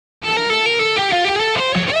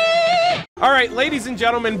All right, ladies and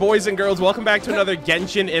gentlemen, boys and girls, welcome back to another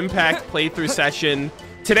Genshin Impact playthrough session.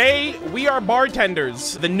 Today, we are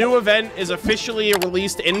bartenders. The new event is officially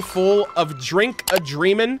released in full of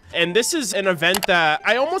a-dreamin, and this is an event that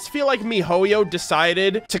I almost feel like MiHoYo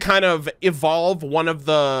decided to kind of evolve one of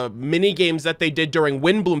the mini games that they did during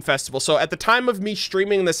Windbloom Festival. So at the time of me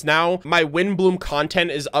streaming this now, my Windbloom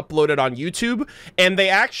content is uploaded on YouTube, and they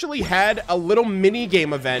actually had a little mini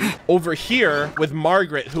game event over here with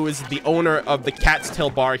Margaret, who is the owner of the Cat's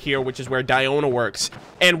Tail bar here, which is where Diona works.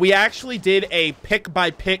 And we actually did a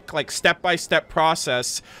pick-by-pick, like step-by-step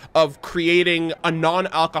process of creating a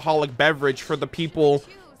non-alcoholic beverage for the people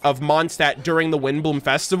of Mondstadt during the Windbloom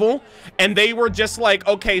Festival, and they were just like,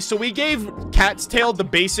 okay, so we gave Cat's Tail the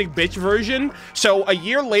basic bitch version, so a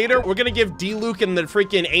year later we're gonna give D-Luke and the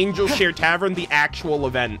freaking Angel Share Tavern the actual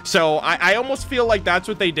event. So I almost feel like that's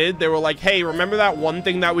what they did. They were like, hey, remember that one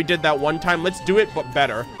thing that we did that one time? Let's do it, but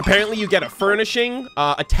better. Apparently you get a furnishing,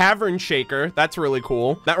 a tavern shaker. That's really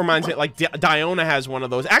cool. That reminds me, like, Diona has one of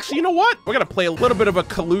those. Actually, you know what? We're gonna play a little bit of a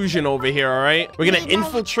collusion over here, all right? We're gonna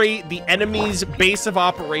infiltrate the enemy's base of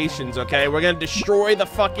operations. Okay, we're gonna destroy the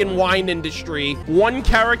fucking wine industry one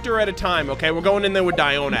character at a time. Okay, we're going in there with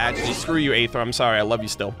Diona. Actually, screw you, Aether. I'm sorry, I love you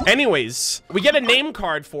still. Anyways, we get a name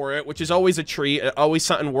card for it, which is always a treat, always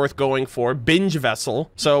something worth going for. Binge vessel.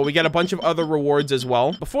 So we get a bunch of other rewards as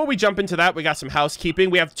well. Before we jump into that, we got some housekeeping.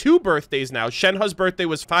 We have 2 birthdays now. Shenhe's birthday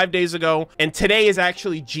was 5 days ago, and today is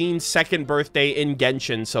actually Jean's 2nd birthday in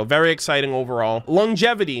Genshin, so very exciting overall.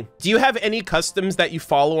 Longevity. Do you have any customs that you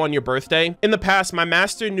follow on your birthday? In the past, my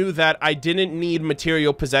master knew that I didn't need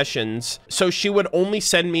material possessions, so she would only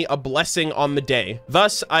send me a blessing on the day.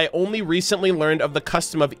 Thus, I only recently learned of the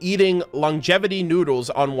custom of eating longevity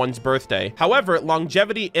noodles on one's birthday. However,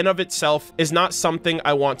 longevity in of itself is not something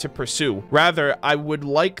I want to pursue. Rather, I would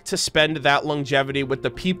like to spend that longevity with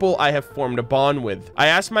the people I have formed a bond with. I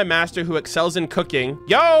asked my master, who excels in cooking.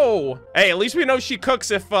 Yo! Hey, at least we know she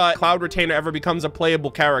cooks if Cloud Retainer ever becomes a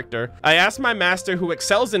playable character. I asked my master, who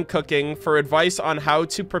excels in cooking, for advice on how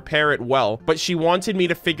to prepare it well, but she wanted me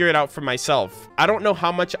to figure it out for myself. I don't know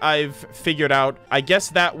how much I've figured out. I guess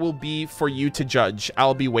that will be for you to judge.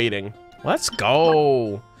 I'll be waiting. Let's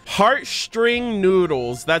go. Heartstring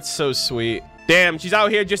noodles. That's so sweet. Damn, she's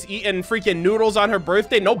out here just eating freaking noodles on her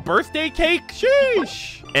birthday. No birthday cake?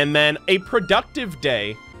 Sheesh. And then a productive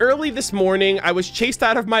day. Early this morning, I was chased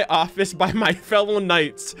out of my office by my fellow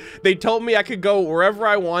knights. They told me I could go wherever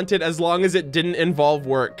I wanted as long as it didn't involve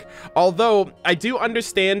work. Although I do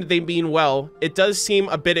understand they mean well, it does seem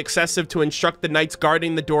a bit excessive to instruct the knights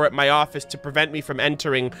guarding the door at my office to prevent me from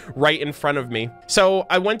entering right in front of me. So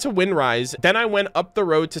I went to Windrise, then I went up the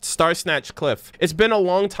road to Starsnatch Cliff. It's been a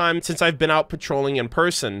long time since I've been out patrolling in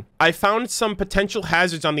person. I found some potential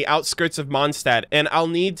hazards on the outskirts of Mondstadt, and I'll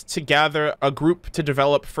need to gather a group to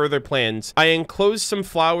develop further plans. I enclosed some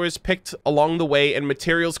flowers picked along the way and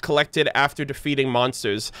materials collected after defeating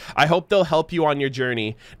monsters. I hope they'll help you on your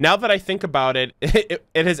journey. Now that I think about it, it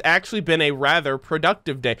has actually been a rather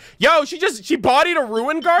productive day. Yo, she bodied a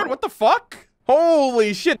ruin guard? What the fuck?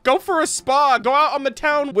 Holy shit. Go for a spa. Go out on the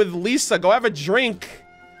town with Lisa. Go have a drink.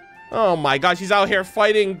 Oh my god, she's out here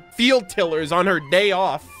fighting field tillers on her day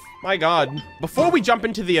off. My god. Before we jump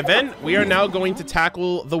into the event, we are now going to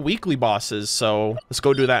tackle the weekly bosses, so let's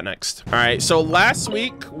go do that next. All right, so last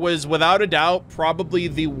week was without a doubt probably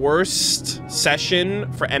the worst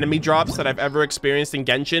session for enemy drops that I've ever experienced in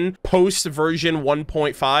Genshin, post version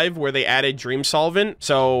 1.5, where they added Dream Solvent.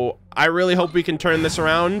 So I really hope we can turn this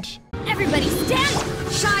around. Everybody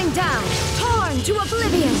stand, shine down, torn to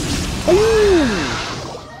oblivion. Ooh.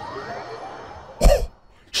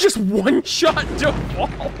 Just one shot to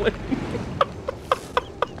Fallen.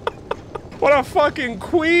 What a fucking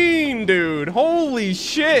queen, dude. Holy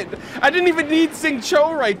shit. I didn't even need Sing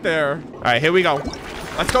Cho right there. All right, here we go.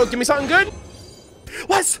 Let's go. Give me something good.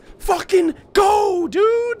 Let's fucking go,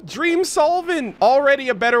 dude. Dream Solvent. Already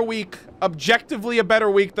a better week. Objectively a better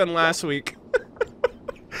week than last week.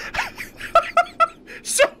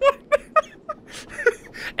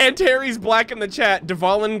 And Terry's black in the chat.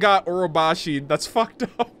 Dvalin got Orobashi. That's fucked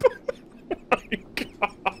up. Oh my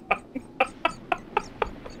god.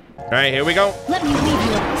 All right, here we go. Let me leave you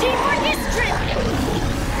a teamwork history.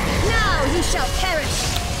 Now you shall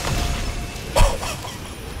perish.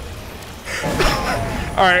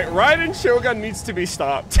 All right, Raiden Shogun needs to be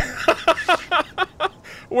stopped.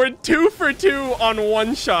 We're 2 for 2 on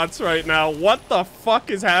one-shots right now. What the fuck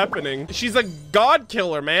is happening? She's a god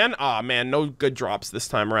killer, man. Aw, man, no good drops this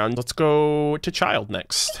time around. Let's go to Child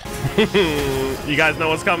next. You guys know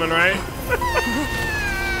what's coming, right?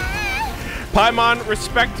 Paimon,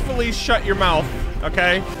 respectfully shut your mouth.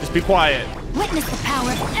 okay? Just be quiet. Witness the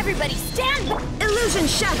power. Everybody stand. Illusion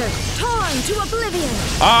shattered. Torn to oblivion.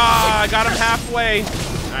 Ah, I got him halfway.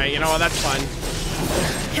 All right, you know what? That's fine.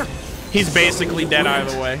 He's basically dead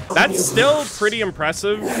either way. That's still pretty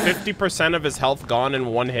impressive. 50% of his health gone in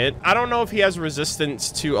one hit. I don't know if he has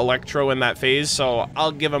resistance to Electro in that phase, so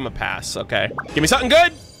I'll give him a pass, okay? Give me something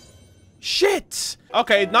good. Shit.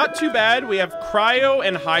 Okay, not too bad. We have Cryo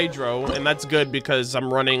and Hydro, and that's good because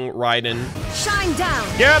I'm running Raiden. Shine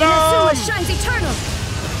down. Get him! Inazuma shines eternal.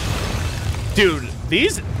 Dude,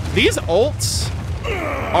 these ults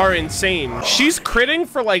are insane. She's critting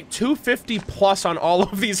for like 250 plus on all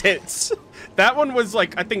of these hits. That one was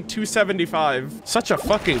like, I think 275. Such a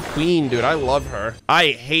fucking queen, dude. I love her.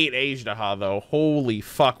 I hate Ajdaha though. Holy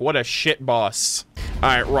fuck, what a shit boss. All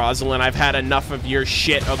right, Rosalind, I've had enough of your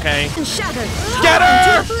shit, okay? Shattered. Get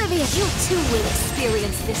her! Oblivion. You too will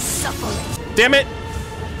experience this suffering. Damn it.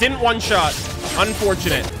 Didn't one shot.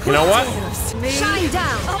 Unfortunate. You know what? Shine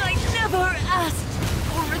down. I never asked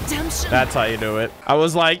for redemption. That's how you do it. I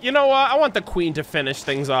was like, you know what? I want the queen to finish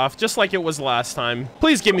things off, just like it was last time.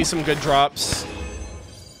 Please give me some good drops.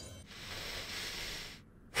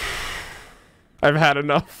 I've had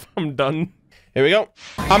enough. I'm done. Here we go.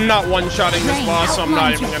 I'm not one-shotting this boss, so I'm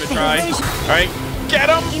not even gonna try. All right, get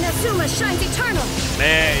him! Inazuma shines eternal.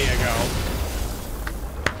 There you go.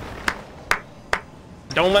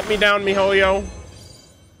 Don't let me down, MiHoYo.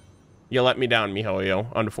 You let me down, MiHoYo.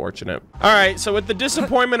 Unfortunate. All right, so with the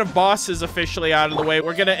disappointment of bosses officially out of the way,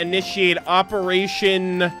 we're gonna initiate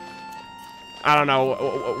Operation... I don't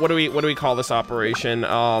know. What do we call this operation?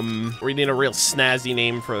 We need a real snazzy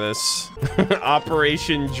name for this.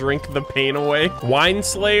 Operation Drink the Pain Away. Wine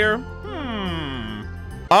Slayer?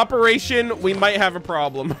 Operation We Might Have a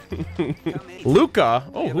Problem. Luca?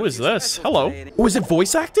 Oh, who is this? Hello. Oh, is it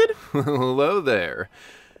voice acted? Hello there.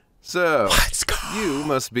 So, Let's go. You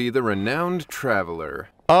must be the renowned traveler.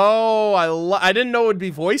 Oh, I didn't know it would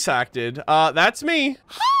be voice acted. That's me.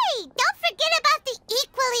 Hey, don't forget about the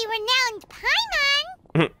equally renowned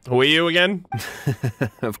Paimon. Who are you again?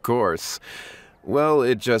 Of course. Well,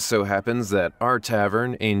 it just so happens that our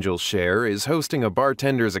tavern, Angel's Share, is hosting a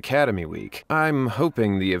Bartender's Academy Week. I'm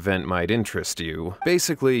hoping the event might interest you.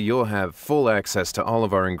 Basically, you'll have full access to all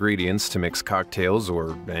of our ingredients to mix cocktails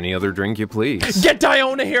or any other drink you please. Get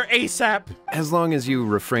Diona here ASAP. As long as you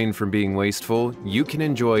refrain from being wasteful, you can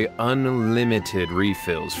enjoy unlimited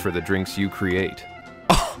refills for the drinks you create.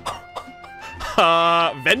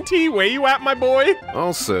 Venti, where you at, my boy?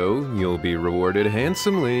 Also, you'll be rewarded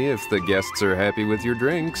handsomely if the guests are happy with your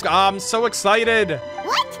drinks. I'm so excited.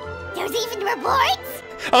 What? There's even rewards?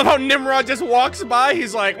 I love how Nimrod just walks by.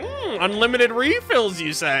 He's like, unlimited refills,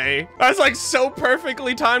 you say? That's like so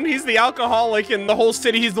perfectly timed. He's the alcoholic in the whole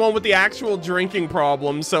city. He's the one with the actual drinking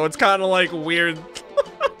problem. So it's kind of like weird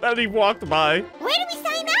that he walked by. Where do we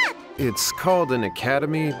sign up? It's called an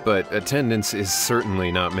academy, but attendance is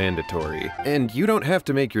certainly not mandatory. And you don't have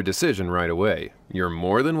to make your decision right away. You're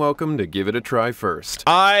more than welcome to give it a try first.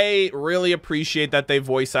 I really appreciate that they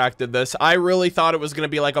voice acted this. I really thought it was going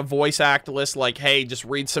to be like a voice act list, like, hey, just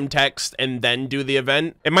read some text and then do the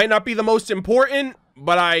event. It might not be the most important,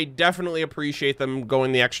 but I definitely appreciate them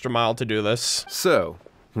going the extra mile to do this. So,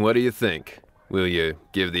 what do you think? Will you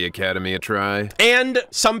give the academy a try? And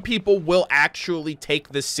some people will actually take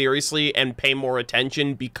this seriously and pay more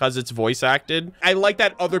attention because it's voice acted. I like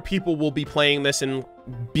that other people will be playing this and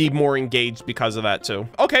be more engaged because of that too.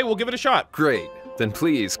 Okay, we'll give it a shot. Great. Then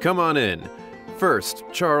please, come on in. First,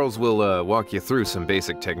 Charles will walk you through some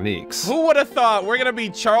basic techniques. Who would have thought we're gonna be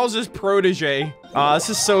Charles's protege? This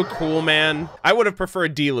is so cool, man. I would have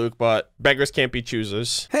preferred D-Luke, but beggars can't be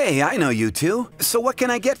choosers. Hey, I know you two. So what can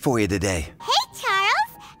I get for you today? Hey,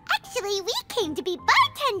 Charles. Actually, we came to be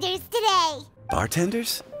bartenders today.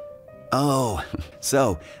 Bartenders? Oh,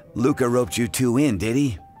 so Luca roped you two in, did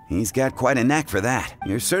he? He's got quite a knack for that.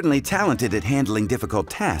 You're certainly talented at handling difficult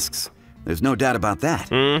tasks. There's no doubt about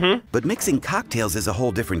that. But mixing cocktails is a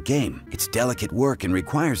whole different game. It's delicate work and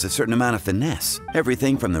requires a certain amount of finesse.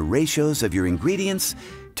 Everything from the ratios of your ingredients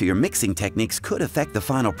to your mixing techniques could affect the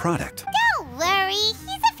final product. Don't worry, he's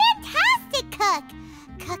a fantastic cook.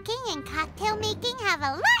 Cooking and cocktail making have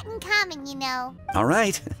a lot in common, you know. All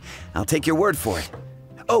right, I'll take your word for it.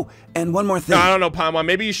 Oh, and one more thing. No, I don't know, Paimon.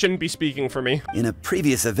 Maybe you shouldn't be speaking for me. In a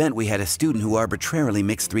previous event, we had a student who arbitrarily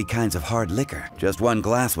mixed 3 kinds of hard liquor. Just one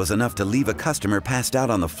glass was enough to leave a customer passed out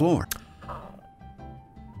on the floor.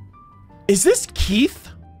 Is this Keith?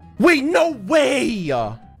 Wait, no way!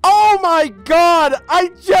 Oh my god!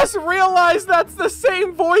 I just realized that's the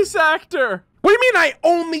same voice actor! What do you mean I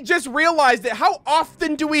only just realized it? How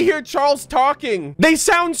often do we hear Charles talking? They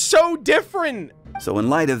sound so different! So in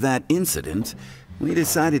light of that incident, we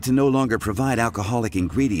decided to no longer provide alcoholic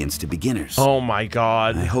ingredients to beginners. Oh my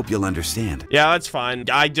god. I hope you'll understand. Yeah, that's fine.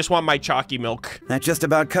 I just want my chalky milk. That just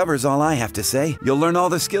about covers all I have to say. You'll learn all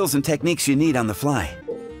the skills and techniques you need on the fly.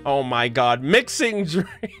 Oh my god. Mixing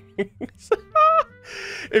drinks.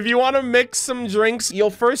 If you want to mix some drinks,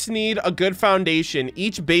 you'll first need a good foundation.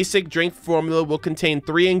 Each basic drink formula will contain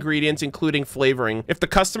 3 ingredients, including flavoring. If the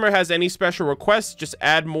customer has any special requests, just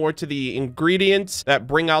add more to the ingredients that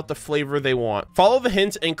bring out the flavor they want. Follow the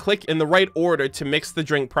hints and click in the right order to mix the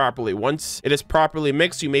drink properly. Once it is properly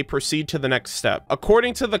mixed, you may proceed to the next step.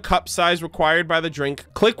 According to the cup size required by the drink,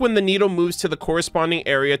 click when the needle moves to the corresponding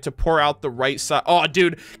area to pour out the right size. Oh,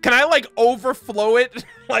 dude, can I like overflow it?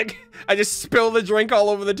 Like, I just spill the drink all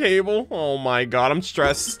over the table. Oh my god, I'm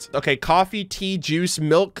stressed. Okay, coffee, tea, juice,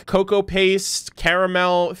 milk, cocoa paste,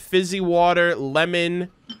 caramel, fizzy water, lemon,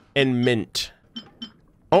 and mint.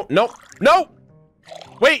 Oh, no, no!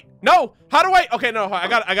 Wait, no! How do I? Okay, no, I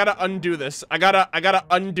gotta undo this. I gotta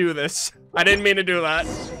undo this. I didn't mean to do that.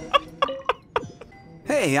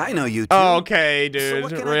 Hey, I know you too. Okay, dude, So what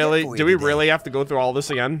can I get really? for you Do we today? really have to go through all this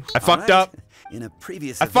again? I All fucked right. up. In a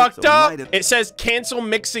previous I event, fucked so up. might have- It says cancel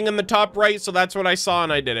mixing in the top right, so that's what I saw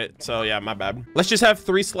and I did it. So yeah, my bad. Let's just have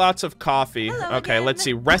 3 slots of coffee. Okay, let's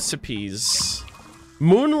see. Recipes.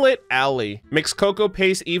 Moonlit Alley. Mix cocoa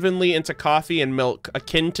paste evenly into coffee and milk,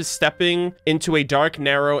 akin to stepping into a dark,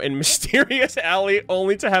 narrow, and mysterious alley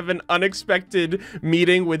only to have an unexpected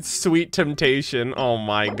meeting with sweet temptation. Oh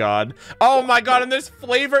my god. Oh my god, and there's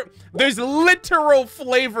flavor. There's literal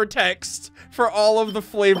flavor text for all of the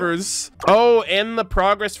flavors. Oh, and the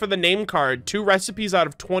progress for the name card. 2 recipes out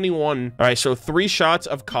of 21. All right, so 3 shots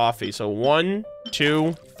of coffee. So 1,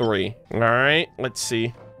 2, 3. All right, let's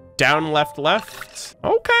see. Down, left, left.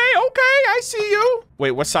 Okay, okay, I see you.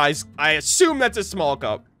 Wait, what size? I assume that's a small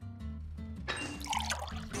cup.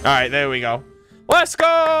 All right, there we go. Let's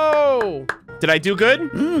go. Did I do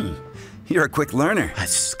good? You're a quick learner.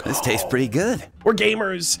 Let's go. This tastes pretty good. We're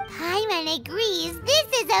gamers. Paimon agrees.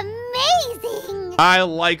 This is amazing. I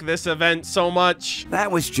like this event so much.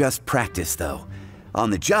 That was just practice, though.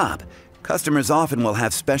 On the job, customers often will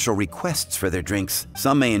have special requests for their drinks.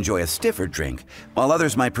 Some may enjoy a stiffer drink, while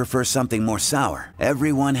others might prefer something more sour.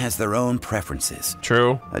 Everyone has their own preferences.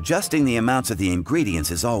 True. Adjusting the amounts of the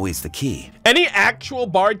ingredients is always the key. Any actual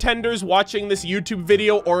bartenders watching this YouTube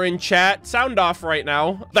video or in chat, sound off right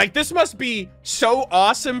now. Like, this must be so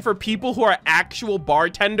awesome for people who are actual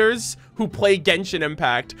bartenders who play Genshin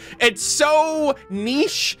Impact. It's so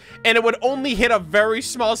niche, and it would only hit a very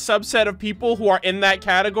small subset of people who are in that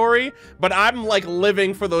category, but I'm like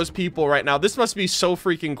living for those people right now. This must be so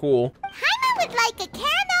freaking cool. Paimon would like a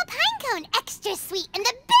caramel pine cone, extra sweet, in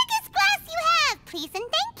the biggest glass you have, please and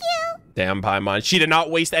thank you. Damn, Paimon. She did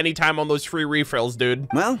not waste any time on those free refills, dude.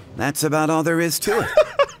 Well, that's about all there is to it.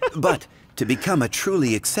 But to become a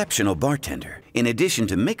truly exceptional bartender, in addition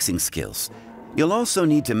to mixing skills, you'll also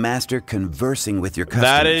need to master conversing with your customers.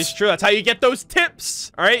 That is true. That's how you get those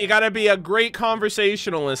tips. All right, you gotta be a great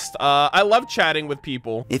conversationalist. I love chatting with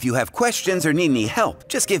people. If you have questions or need any help,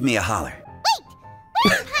 just give me a holler. Wait,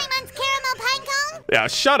 where's Paimon's caramel pine cone? Yeah,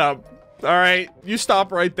 shut up. All right, you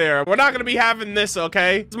stop right there. We're not gonna be having this,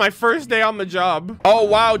 okay? It's my first day on the job. Oh,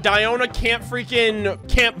 wow, Diona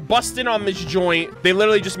can't bust in on this joint. They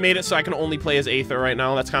literally just made it so I can only play as Aether right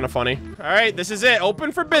now. That's kind of funny. All right, this is it.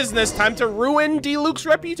 Open for business. Time to ruin D-Luke's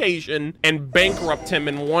reputation and bankrupt him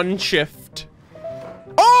in one shift.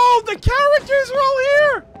 Oh, the characters are all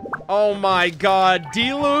here. Oh my god.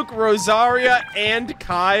 D-Luke, Rosaria, and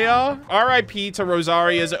Kaya. RIP to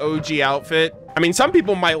Rosaria's OG outfit. I mean, some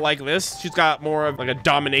people might like this. She's got more of like a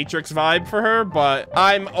dominatrix vibe for her, but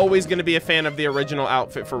I'm always going to be a fan of the original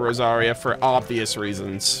outfit for Rosaria for obvious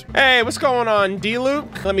reasons. Hey, what's going on,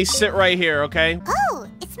 D-Luke? Let me sit right here, okay? Oh,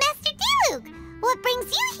 it's Master D-Luke. What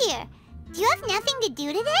brings you here? Do you have nothing to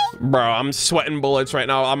do today? Bro, I'm sweating bullets right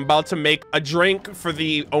now. I'm about to make a drink for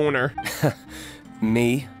the owner.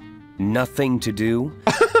 Me? Nothing to do?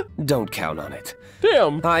 Don't count on it.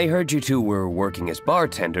 Damn. I heard you two were working as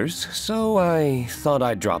bartenders, so I thought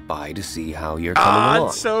I'd drop by to see how you're coming along.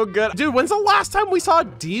 It's so good. Dude, when's the last time we saw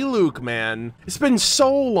D-Luke, man? It's been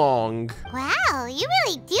so long. Wow, you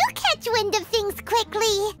really do catch wind of things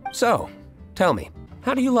quickly. So, tell me,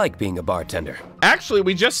 how do you like being a bartender? Actually,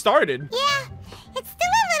 we just started. Yeah, it's still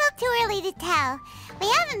a little too early to tell. We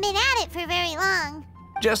haven't been at it for very long.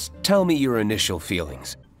 Just tell me your initial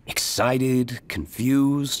feelings. Excited,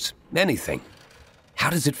 confused, anything. How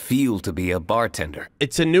does it feel to be a bartender?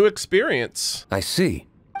 It's a new experience. I see.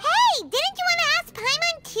 Hey, didn't you want to ask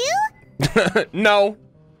Paimon too? No,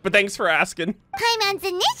 but thanks for asking. Paimon's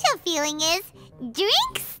initial feeling is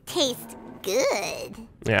Drinks taste good.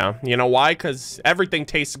 Yeah, you know why? Because everything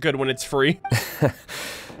tastes good when it's free.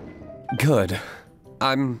 Good.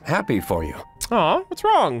 I'm happy for you. Aw, what's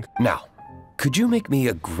wrong? Now, could you make me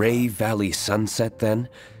a Gray Valley sunset then?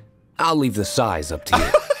 I'll leave the size up to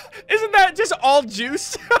you. Isn't that just all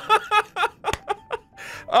juice?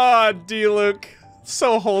 Ah, D-Luke.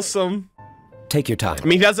 So wholesome. Take your time. I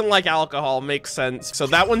mean, he doesn't like alcohol, makes sense. So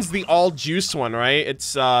that one's the all juice one, right?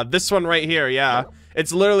 It's this one right here, yeah.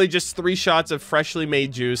 It's literally just 3 shots of freshly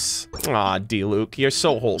made juice. Aw, D-Luke, you're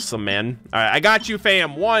so wholesome, man. All right, I got you,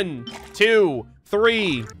 fam. 1, 2,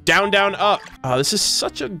 3. Down, down, up. Oh, this is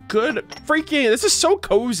such a good freaking, this is so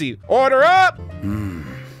cozy. Order up.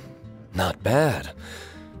 Not bad.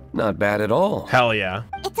 Not bad at all. Hell yeah.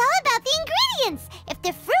 It's all about the ingredients. If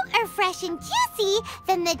the fruit are fresh and juicy,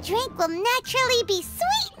 then the drink will naturally be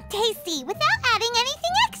sweet and tasty without adding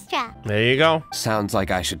anything extra. There you go. Sounds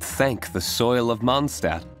like I should thank the soil of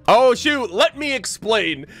Mondstadt. Oh, shoot, let me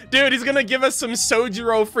explain. Dude, he's gonna give us some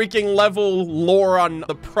Sojiro freaking level lore on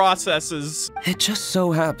the processes. It just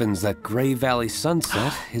so happens that Gray Valley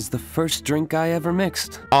Sunset is the first drink I ever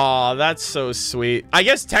mixed. Aw, that's so sweet. I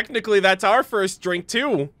guess technically that's our first drink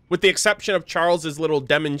too, with the exception of Charles's little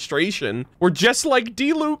demonstration. We're just like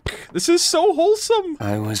D-Luke. This is so wholesome.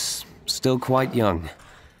 I was still quite young.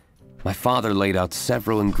 My father laid out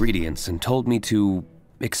several ingredients and told me to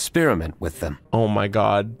experiment with them. Oh my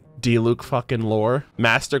god. D-Luke fucking lore.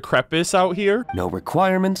 Master Crepus out here? No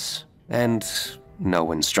requirements and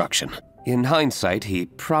no instruction. In hindsight, he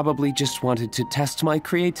probably just wanted to test my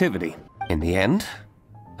creativity. In the end,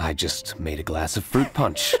 I just made a glass of fruit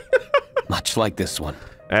punch. Much like this one.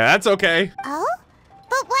 That's okay. Oh?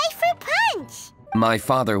 But why fruit punch? My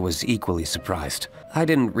father was equally surprised. I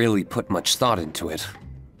didn't really put much thought into it.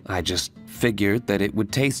 I just figured that it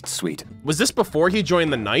would taste sweet. Was this before he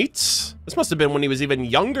joined the Knights? This must have been when he was even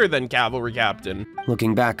younger than Cavalry Captain.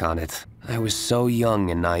 Looking back on it, I was so young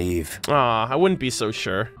and naive. Aw, I wouldn't be so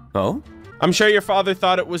sure. Oh? I'm sure your father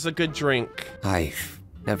thought it was a good drink. I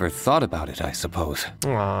never thought about it, I suppose.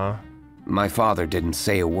 Aw. My father didn't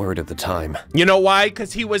say a word at the time. You know why?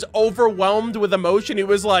 Because he was overwhelmed with emotion. He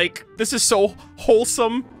was like, this is so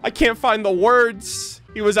wholesome. I can't find the words.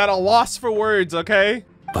 He was at a loss for words, okay?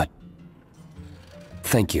 But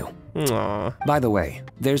thank you. Aw. By the way,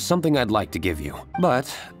 there's something I'd like to give you,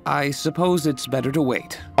 but I suppose it's better to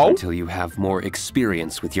wait until you have more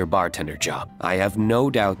experience with your bartender job. I have no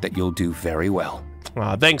doubt that you'll do very well.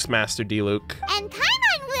 Aw, thanks, Master D-Luke. And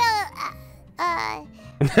Paimon will,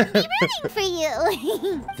 be rooting for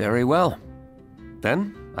you. Very well.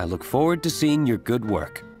 Then, I look forward to seeing your good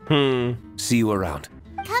work. See you around.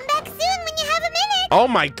 Come back soon when you have a minute. Oh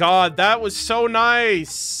my god, that was so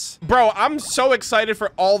nice. Bro, I'm so excited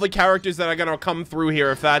for all the characters that are gonna come through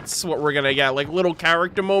here if that's what we're gonna get. Like little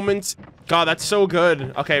character moments. God, that's so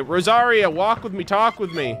good. Okay, Rosaria, walk with me, talk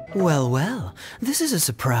with me. Well, well, this is a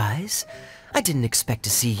surprise. I didn't expect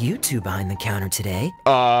to see you two behind the counter today.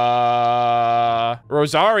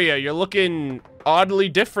 Rosaria, you're looking oddly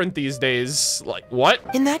different these days. Like, what?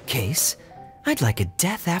 In that case, I'd like a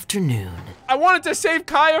death afternoon. I wanted to save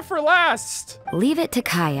Kaya for last. Leave it to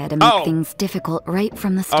Kaya to make things difficult right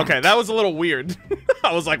from the start. Okay, that was a little weird.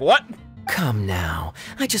 I was like, what? Come now,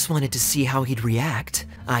 I just wanted to see how he'd react.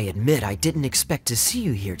 I admit I didn't expect to see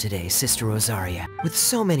you here today, Sister Rosaria. With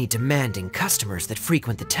so many demanding customers that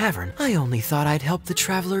frequent the tavern, I only thought I'd help the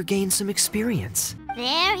traveler gain some experience.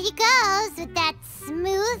 There he goes with that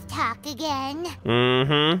smooth talk again.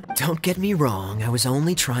 Mm-hmm. Don't get me wrong, I was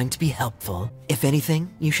only trying to be helpful. If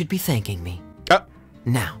anything, you should be thanking me.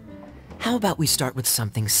 Now, how about we start with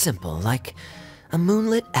something simple, like a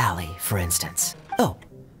moonlit alley, for instance. Oh,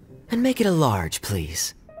 and make it a large,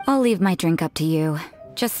 please. I'll leave my drink up to you.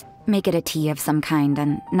 Just make it a tea of some kind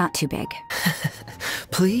and not too big.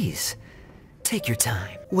 Please. Take your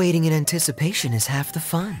time. Waiting in anticipation is half the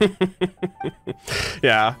fun.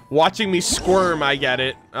 Yeah, watching me squirm, I get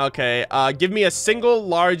it. Okay, give me a single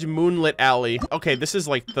large moonlit alley. Okay, this is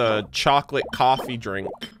like the chocolate coffee drink.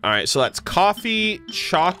 All right, so that's coffee,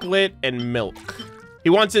 chocolate, and milk. He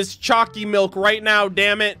wants his chalky milk right now,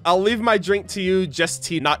 damn it. I'll leave my drink to you, just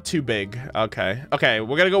tea, not too big. Okay, okay,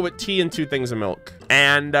 we're gonna go with tea and 2 things of milk.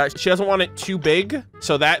 And she doesn't want it too big,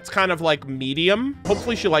 so that's kind of like medium.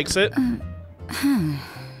 Hopefully she likes it.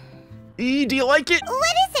 Do you like it?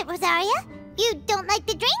 What is it, Rosaria? You don't like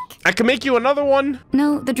the drink? I can make you another one.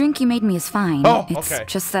 No, the drink you made me is fine. Oh, it's okay.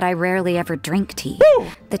 just that I rarely ever drink tea. Woo!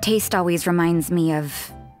 The taste always reminds me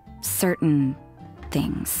of certain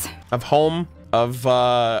things. Of home, of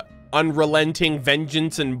unrelenting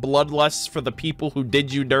vengeance and bloodlust for the people who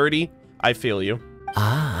did you dirty. I feel you.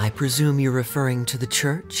 Ah, I presume you're referring to the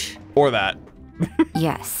church? Or that.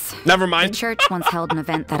 Yes. Never mind. The church once held an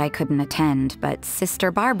event that I couldn't attend, but Sister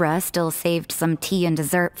Barbara still saved some tea and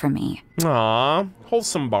dessert for me. Aw,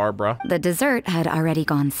 wholesome Barbara. The dessert had already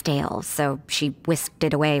gone stale, so she whisked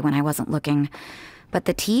it away when I wasn't looking. But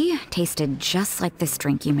the tea tasted just like this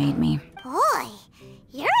drink you made me. Boy,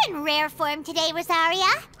 you're in rare form today, Rosaria.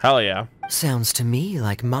 Hell yeah. Sounds to me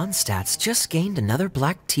like Mondstadt's just gained another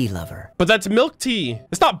black tea lover. But that's milk tea.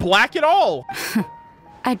 It's not black at all.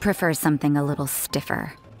 I'd prefer something a little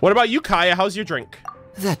stiffer. What about you, Kaya? How's your drink?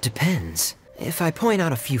 That depends. If I point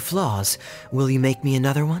out a few flaws, will you make me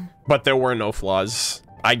another one? But there were no flaws.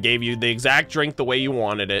 I gave you the exact drink the way you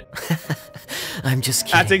wanted it. I'm just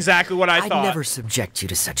kidding. That's exactly what I thought. I'd never subject you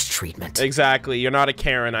to such treatment. Exactly. You're not a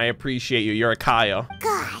Karen. I appreciate you. You're a Kaya.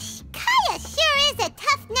 Gosh, Kaya sure is a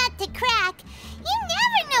tough nut to crack. You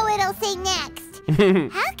never know what he'll say next.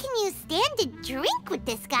 How can you stand to drink with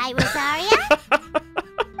this guy, Rosaria?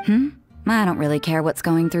 I don't really care what's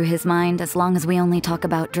going through his mind as long as we only talk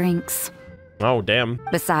about drinks. Oh, damn.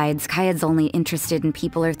 Besides, Kayad's only interested in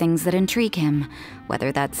people or things that intrigue him,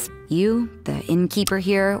 whether that's you, the innkeeper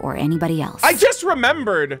here, or anybody else. I just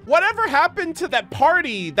remembered. Whatever happened to that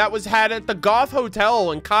party that was had at the Goth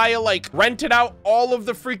Hotel and Kaya, like, rented out all of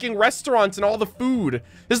the freaking restaurants and all the food?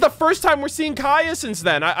 This is the first time we're seeing Kaya since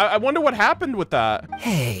then. I wonder what happened with that.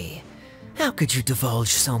 Hey, how could you divulge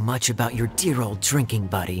so much about your dear old drinking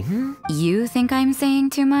buddy, You think I'm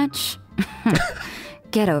saying too much?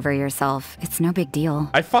 Get over yourself. It's no big deal.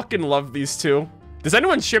 I fucking love these two. Does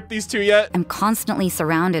anyone ship these two yet? I'm constantly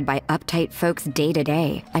surrounded by uptight folks day to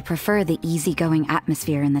day. I prefer the easygoing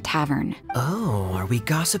atmosphere in the tavern. Oh, are we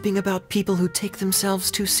gossiping about people who take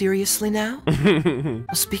themselves too seriously now?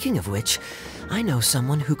 Speaking of which, I know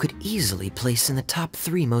someone who could easily place in the top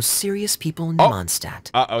 3 most serious people in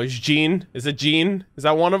Mondstadt. Uh-oh, is Jean? Is it Jean? Is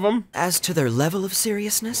that one of them? As to their level of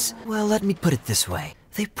seriousness, well, let me put it this way.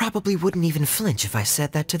 They probably wouldn't even flinch if I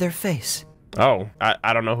said that to their face. Oh,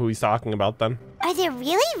 I don't know who he's talking about then. Are there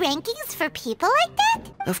really rankings for people like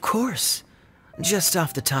that? Of course. Just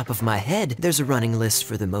off the top of my head, there's a running list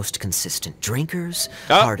for the most consistent drinkers,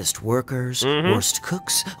 hardest workers, worst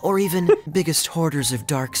cooks, or even biggest hoarders of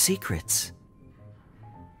dark secrets.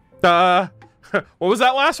 What was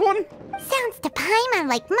that last one? Sounds to Paimon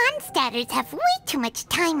like Mondstadters have way too much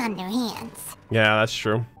time on their hands. Yeah, that's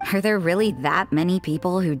true. Are there really that many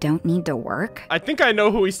people who don't need to work? I think I know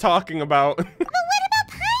who he's talking about. But what about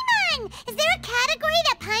Paimon? Is there a category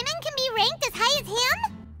that Paimon can be ranked as high as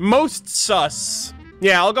him? Most sus.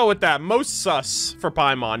 Yeah, I'll go with that. Most sus for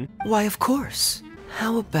Paimon. Why, of course.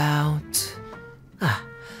 How about...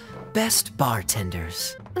 best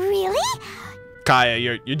bartenders. Really? Kaya,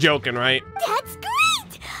 you're joking, right? That's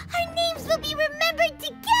great! Our names will be remembered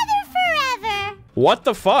together forever! What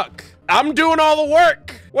the fuck? I'm doing all the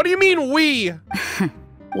work! What do you mean, we?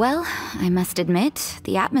 Well, I must admit,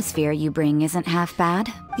 the atmosphere you bring isn't half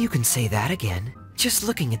bad. You can say that again. Just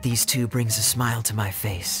looking at these two brings a smile to my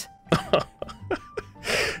face.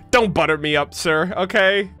 Don't butter me up, sir,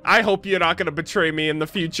 okay? I hope you're not gonna betray me in the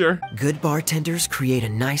future. Good bartenders create a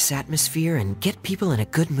nice atmosphere and get people in a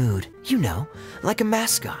good mood. You know, like a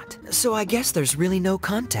mascot. So I guess there's really no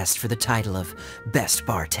contest for the title of best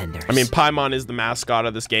bartenders. I mean, Paimon is the mascot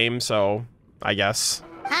of this game, so I guess.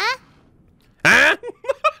 Huh? Huh?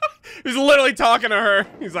 He's literally talking to her.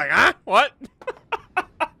 He's like, huh? What?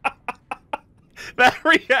 That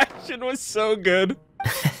reaction was so good.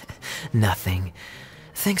 Nothing.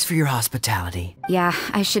 Thanks for your hospitality. Yeah,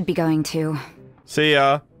 I should be going too. See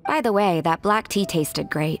ya. By the way, that black tea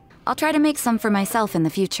tasted great. I'll try to make some for myself in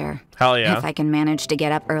the future. Hell yeah. If I can manage to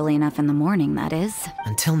get up early enough in the morning, that is.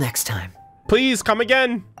 Until next time. Please, come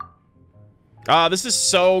again. This is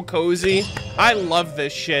so cozy. I love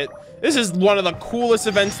this shit. This is one of the coolest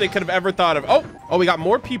events they could have ever thought of. Oh, we got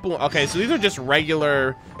more people. Okay, so these are just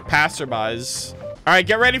regular passerbys. All right,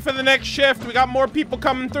 get ready for the next shift. We got more people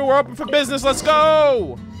coming through. We're open for business. Let's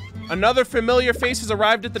go. Another familiar face has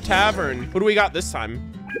arrived at the tavern. Who do we got this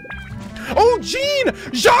time? Oh, Jean!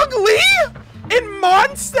 Zhongli in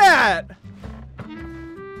Mondstadt!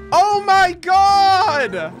 Oh my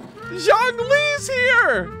god! Zhongli's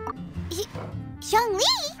here! Zhongli?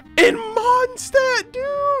 In Mondstadt,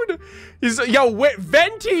 dude! He's, yo,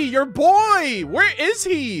 Venti, your boy! Where is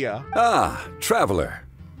he? Ah, traveler.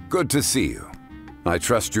 Good to see you. I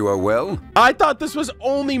trust you are well? I thought this was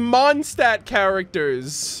only Mondstadt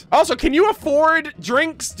characters. Also, can you afford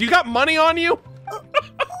drinks? Do you got money on you?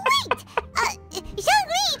 Wait!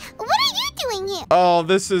 Zhongli, what are you doing here? Oh,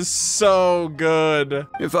 this is so good.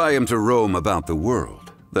 If I am to roam about the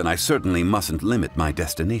world, then I certainly mustn't limit my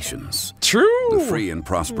destinations. True. The free and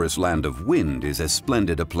prosperous land of Wind is as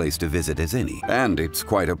splendid a place to visit as any, and it's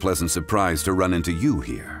quite a pleasant surprise to run into you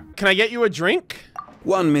here. Can I get you a drink?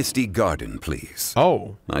 One misty garden, please.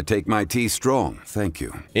 Oh. I take my tea strong, thank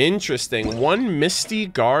you. Interesting. One misty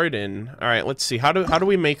garden. All right, let's see. How do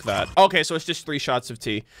we make that? Okay, so it's just 3 shots of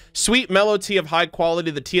tea. Sweet, mellow tea of high quality.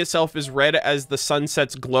 The tea itself is red as the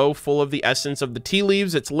sunset's glow, full of the essence of the tea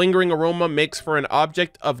leaves. Its lingering aroma makes for an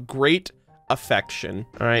object of great affection.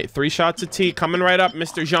 All right, 3 shots of tea coming right up,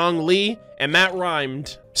 Mr. Zhang Li, and that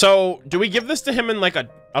rhymed. So, do we give this to him in like a...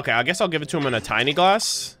 Okay, I guess I'll give it to him in a tiny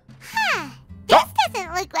glass. Huh. This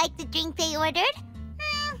doesn't look like the drink they ordered.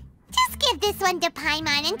 Just give this one to Paimon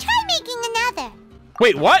and try making another.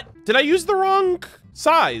 Wait, what? Did I use the wrong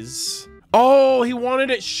size? Oh, he wanted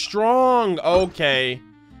it strong. Okay.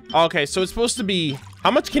 Okay, so it's supposed to be...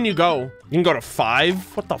 How much can you go? You can go to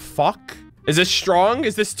 5? What the fuck? Is this strong?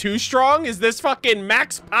 Is this too strong? Is this fucking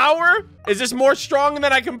max power? Is this more strong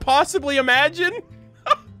than I can possibly imagine?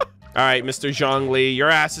 All right, Mr. Zhang Li, your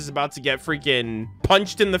ass is about to get freaking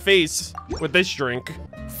punched in the face with this drink.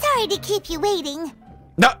 Sorry to keep you waiting.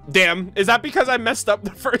 No, damn. Is that because I messed up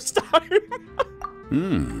the first time?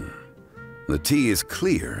 The tea is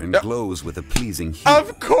clear and glows with a pleasing hue.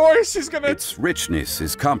 Of course he's gonna... Its richness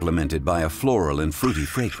is complemented by a floral and fruity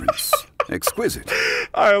fragrance. Exquisite.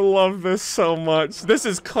 I love this so much. This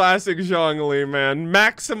is classic Zhang Li, man.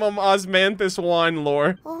 Maximum osmanthus wine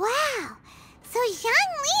lore. Wow. So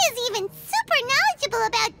Zhang Li is even super knowledgeable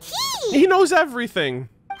about tea. He knows everything.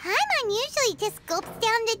 Paimon usually just gulps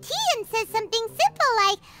down the tea and says something simple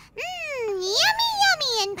like, yummy,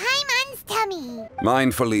 yummy in Paimon's tummy.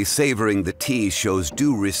 Mindfully savoring the tea shows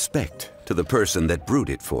due respect to the person that brewed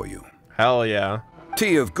it for you. Hell yeah.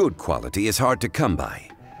 Tea of good quality is hard to come by,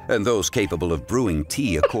 and those capable of brewing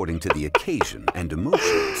tea according to the occasion and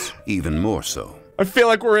emotions, even more so. I feel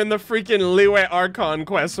like we're in the freaking Liyue Archon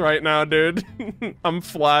quest right now, dude. I'm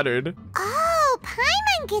flattered. Oh,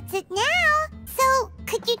 Paimon gets it now. So,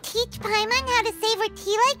 could you teach Paimon how to savor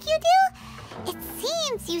tea like you do? It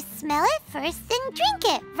seems you smell it first and drink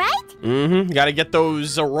it, right? You gotta get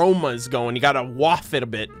those aromas going. You gotta waft it a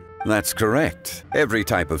bit. That's correct. Every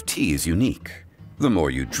type of tea is unique. The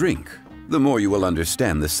more you drink, the more you will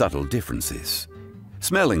understand the subtle differences.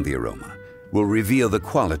 Smelling the aroma will reveal the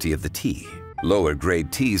quality of the tea. Lower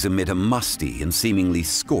grade teas emit a musty and seemingly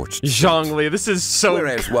scorched scent, Zhang Li, this is so...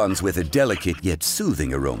 whereas ones with a delicate yet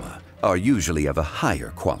soothing aroma are usually of a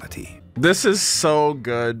higher quality. This is so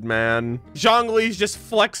good, man. Zhang Li's just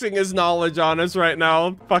flexing his knowledge on us right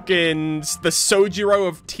now. Fucking the Sojiro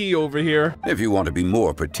of tea over here. If you want to be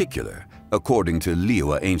more particular, according to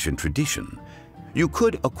Liyue ancient tradition, you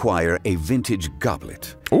could acquire a vintage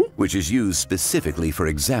goblet, which is used specifically for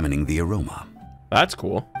examining the aroma. That's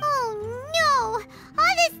cool. Oh no!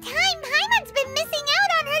 All this time, Paimon's been missing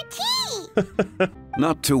out on her tea!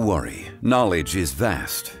 Not to worry. Knowledge is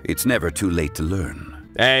vast. It's never too late to learn.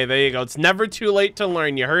 Hey, there you go. It's never too late to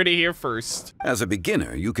learn. You heard it here first. As a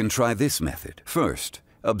beginner, you can try this method. First,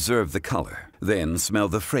 observe the color, then smell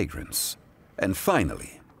the fragrance, and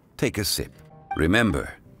finally, take a sip.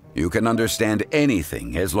 Remember, you can understand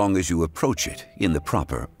anything as long as you approach it in the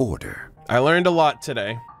proper order. I learned a lot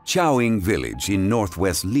today. Chaoying Village in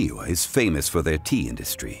northwest Liyue is famous for their tea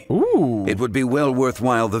industry. Ooh. It would be well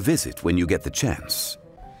worthwhile the visit when you get the chance.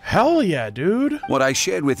 Hell yeah, dude. What I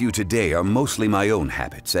shared with you today are mostly my own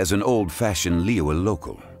habits as an old-fashioned Liyue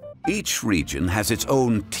local. Each region has its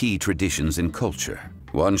own tea traditions and culture.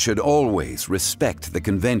 One should always respect the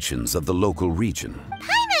conventions of the local region.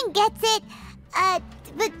 Paimon gets it,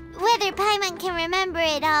 but whether Paimon can remember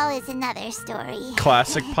it all is another story.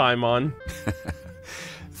 Classic Paimon.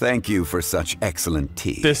 Thank you for such excellent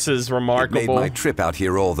tea. This is remarkable. It made my trip out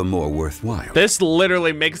here all the more worthwhile. This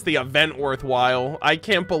literally makes the event worthwhile. I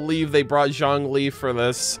can't believe they brought Zhang Li for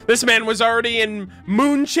this. This man was already in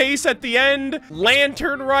Moon Chase at the end,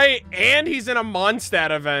 Lantern Rite, and he's in a Mondstadt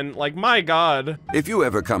event. Like, my god. If you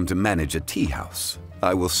ever come to manage a tea house,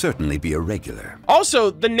 I will certainly be a regular. Also,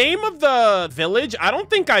 the name of the village, I don't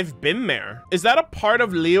think I've been there. Is that a part of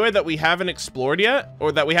Liyue that we haven't explored yet?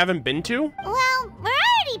 Or that we haven't been to? Well, we're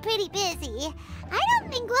already pretty busy. I don't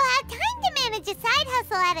think we'll have time to manage a side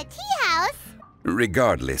hustle at a tea house.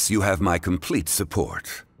 Regardless, you have my complete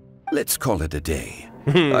support. Let's call it a day.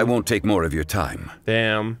 I won't take more of your time.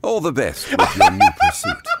 Damn. All the best with your new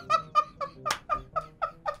pursuit.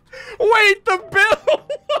 Wait, the bill!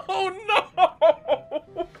 Oh no!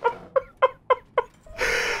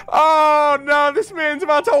 Oh no, this man's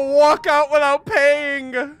about to walk out without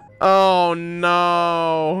paying! Oh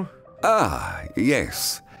no. Ah,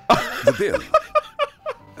 yes. The bill.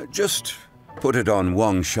 Just put it on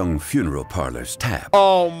Wang Sheng Funeral Parlor's tab.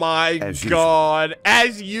 Oh my God.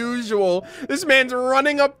 As usual. This man's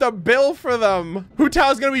running up the bill for them. Hu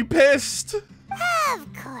Tao's gonna be pissed.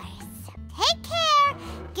 Of course. Take care.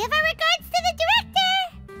 Give our regards to the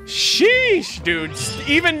director. Sheesh, dude.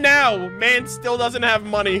 Even now, man still doesn't have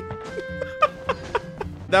money.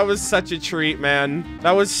 That was such a treat, man.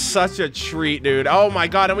 That was such a treat, dude. Oh my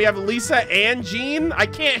God, and we have Lisa and Jean? I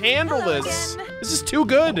can't handle this. This is too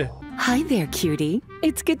good. Hi there, cutie.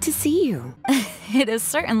 It's good to see you. It is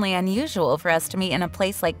certainly unusual for us to meet in a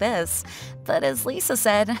place like this, but as Lisa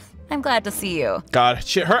said, I'm glad to see you. God,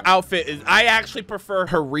 shit, her outfit is, I actually prefer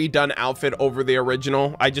her redone outfit over the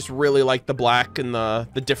original. I just really like the black and the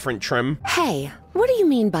different trim. Hey, what do you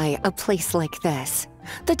mean by a place like this?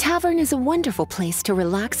 The tavern is a wonderful place to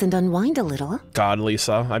relax and unwind a little. God,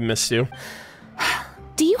 Lisa, I miss you.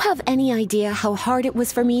 Do you have any idea how hard it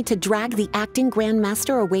was for me to drag the acting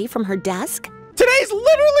grandmaster away from her desk? Today's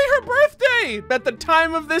literally her birthday! At the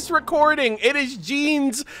time of this recording, it is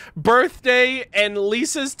Jean's birthday and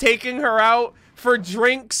Lisa's taking her out for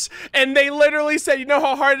drinks, and they literally said, you know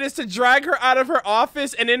how hard it is to drag her out of her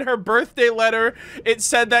office, and in her birthday letter, it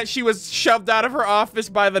said that she was shoved out of her office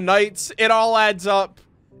by the knights. It all adds up.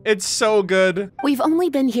 It's so good. We've only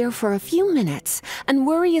been here for a few minutes, and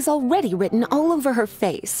worry is already written all over her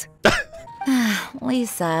face.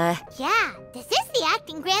 Lisa. Yeah, this is the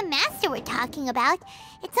acting grandmaster we're talking about.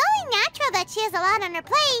 It's only natural that she has a lot on her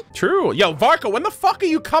plate. True. Yo, Varka, when the fuck are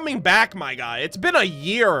you coming back, my guy? It's been a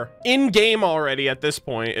year. In-game already at this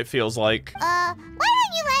point, it feels like. Why don't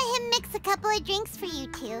you let him mix a couple of drinks for you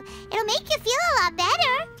two? It'll make you feel a lot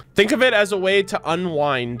better. Think of it as a way to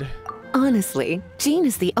unwind. Honestly, Jean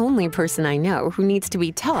is the only person I know who needs to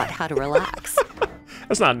be taught how to relax.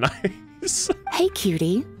 That's not nice. Hey,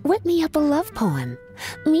 cutie, whip me up a love poem.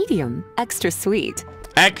 Medium, extra sweet.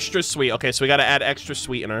 Extra sweet. Okay, so we gotta add extra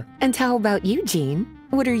sweetener. And how about you, Jean?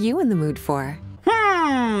 What are you in the mood for?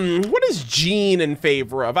 What is Jean in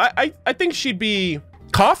favor of? I think she'd be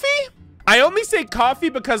coffee? I only say coffee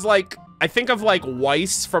because, like, I think of, like,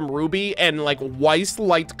 Weiss from Ruby, and, like, Weiss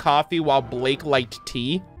liked coffee while Blake liked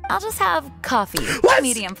tea. I'll just have coffee. Let's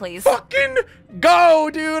medium, please. Fucking go,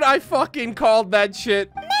 dude. I fucking called that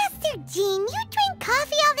shit. Master Jean, you drink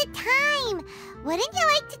coffee all the time. Wouldn't you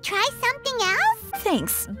like to try something else?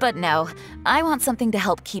 Thanks, but no. I want something to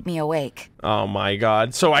help keep me awake. Oh my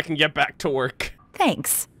God. So I can get back to work.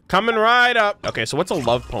 Thanks. Coming right up. Okay, so what's a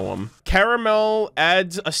love poem? Caramel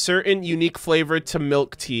adds a certain unique flavor to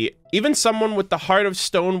milk tea. Even someone with the heart of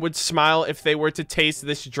stone would smile if they were to taste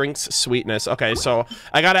this drink's sweetness. Okay, so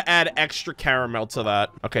I gotta add extra caramel to that.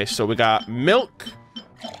 Okay, so we got milk,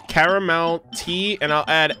 caramel, tea, and I'll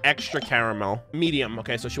add extra caramel. Medium.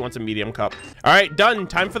 Okay, so she wants a medium cup. All right, done.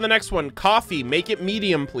 Time for the next one. Coffee. Make it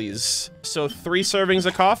medium, please. So 3 servings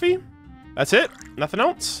of coffee. That's it. Nothing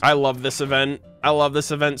else. I love this event. I love this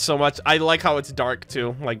event so much. I like how it's dark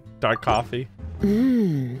too, like dark coffee.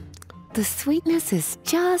 The sweetness is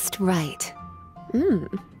just right.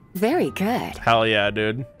 Very good. Hell yeah,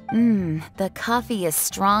 dude. The coffee is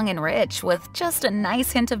strong and rich with just a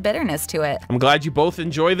nice hint of bitterness to it. I'm glad you both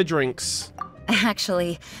enjoy the drinks.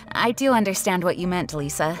 Actually, I do understand what you meant,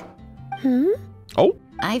 Lisa. Oh?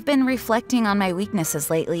 I've been reflecting on my weaknesses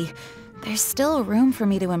lately. There's still room for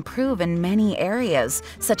me to improve in many areas,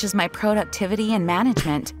 such as my productivity and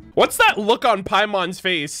management. What's that look on Paimon's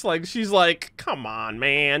face? Like, she's like, come on,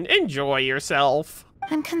 man, enjoy yourself.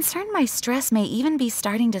 I'm concerned my stress may even be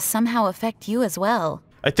starting to somehow affect you as well.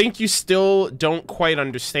 I think you still don't quite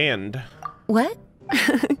understand. What?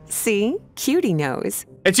 See? Cutie knows.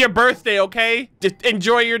 It's your birthday, okay? Just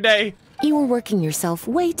enjoy your day. You were working yourself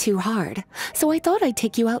way too hard, so I thought I'd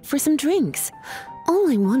take you out for some drinks.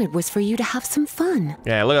 All I wanted was for you to have some fun.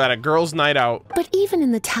 Yeah, look at that, a girl's night out. But even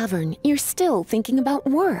in the tavern, you're still thinking about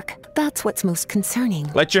work. That's what's most concerning.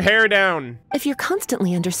 Let your hair down. If you're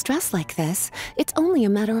constantly under stress like this, it's only a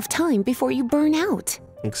matter of time before you burn out.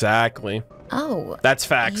 Exactly. Oh. That's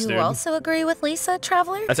facts, dude. You also agree with Lisa,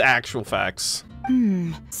 Traveler? That's actual facts.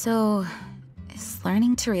 So, is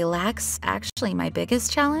learning to relax actually my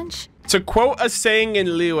biggest challenge? To quote a saying in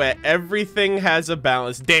Liyue, everything has a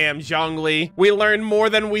balance. Damn, Zhongli. We learned more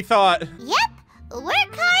than we thought. Yep. Work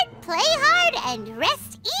hard, play hard, and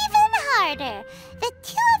rest even harder. The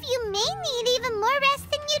two of you may need even more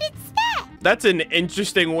rest than you'd expect. That's an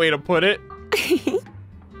interesting way to put it.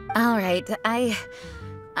 All right, I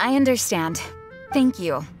understand. Thank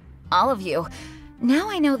you. All of you.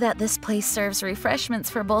 Now I know that this place serves refreshments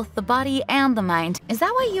for both the body and the mind. Is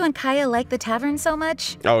that why you and Kaya like the tavern so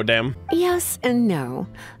much? Oh, damn. Yes and no.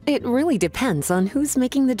 It really depends on who's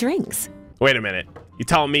making the drinks. Wait a minute. You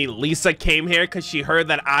telling me Lisa came here because she heard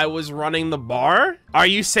that I was running the bar? Are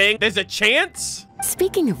you saying there's a chance?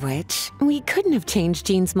 Speaking of which, we couldn't have changed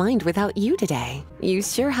Jean's mind without you today. You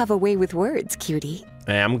sure have a way with words, cutie.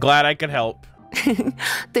 Hey, I'm glad I could help.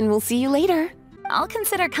 Then we'll see you later. I'll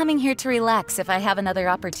consider coming here to relax if I have another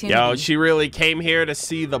opportunity. Yo, she really came here to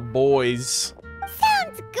see the boys.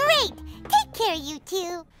 Sounds great. Take care, you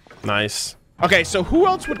two. Nice. Okay, so who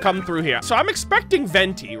else would come through here? So I'm expecting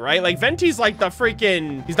Venti, right? Like, Venti's like the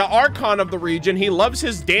freaking... He's the Archon of the region. He loves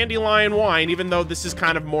his dandelion wine, even though this is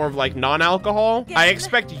kind of more of, like, non-alcohol. I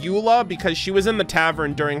expect Eula, because she was in the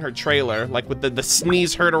tavern during her trailer, like, with the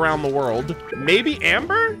sneeze heard around the world. Maybe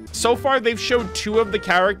Amber? So far, they've showed 2 of the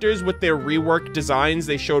characters with their reworked designs.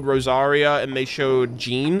 They showed Rosaria, and they showed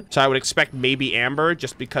Jean. So I would expect maybe Amber,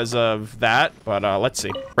 just because of that. But, let's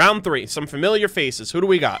see. Round 3. Some familiar faces. Who do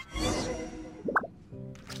we got?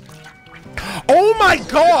 Oh my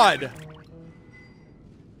god!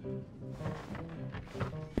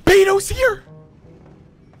 Beto's here!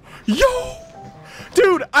 Yo!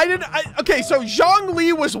 Dude, okay, so Zhang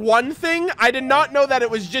Li was one thing. I did not know that it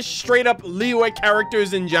was just straight up Liyue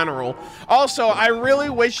characters in general. Also, I really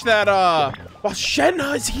wish that, well,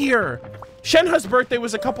 Shenhe's here. Shenhe's birthday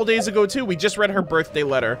was a couple days ago too. We just read her birthday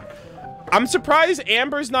letter. I'm surprised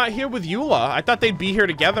Amber's not here with Eula. I thought they'd be here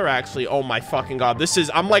together, actually. Oh my fucking god.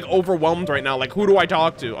 I'm like overwhelmed right now. Like, who do I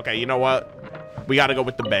talk to? Okay, you know what? We gotta go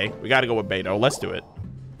with the Bay. We gotta go with Beto. Let's do it.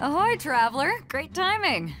 Ahoy, traveler. Great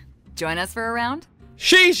timing. Join us for a round?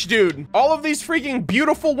 Sheesh, dude. All of these freaking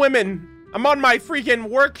beautiful women. I'm on my freaking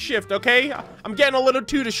work shift, okay? I'm getting a little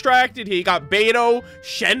too distracted here. You got Beto,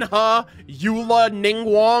 Shenhe, Eula,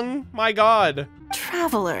 Ningguang. My god.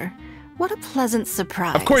 Traveler. What a pleasant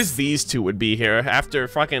surprise. Of course these two would be here after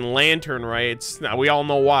fucking Lantern riots. Now, we all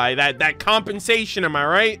know why. That compensation, am I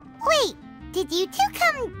right? Wait, did you two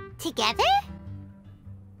come together?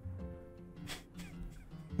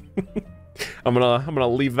 I'm gonna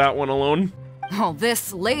leave that one alone. Well,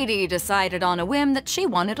 this lady decided on a whim that she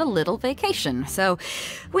wanted a little vacation, so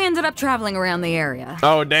we ended up traveling around the area.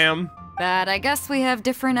 Oh, damn. But I guess we have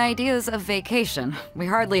different ideas of vacation. We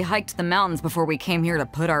hardly hiked the mountains before we came here to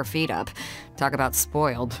put our feet up. Talk about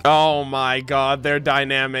spoiled. Oh my god, their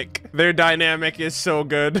dynamic. Their dynamic is so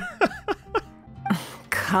good.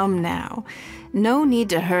 Come now. No need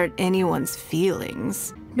to hurt anyone's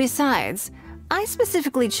feelings. Besides, I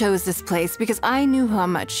specifically chose this place because I knew how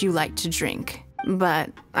much you like to drink.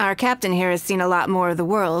 But our captain here has seen a lot more of the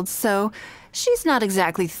world, so she's not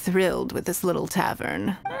exactly thrilled with this little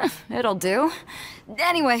tavern. It'll do.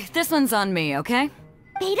 Anyway, this one's on me, okay?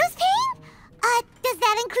 Beto's paying? Does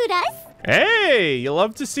that include us? Hey, you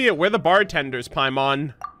love to see it. We're the bartenders,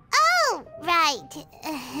 Paimon. Oh, right.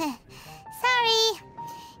 Sorry.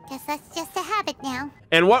 Guess that's just a habit now.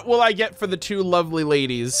 And what will I get for the 2 lovely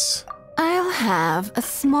ladies? I'll have a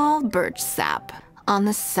small birch sap on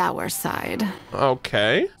the sour side.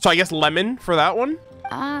 Okay. So I guess lemon for that one?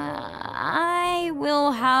 I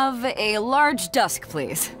will have a large dusk,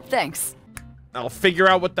 please. Thanks. I'll figure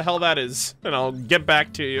out what the hell that is, and I'll get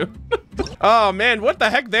back to you. Oh, man, what the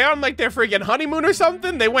heck? They on, like, their freaking honeymoon or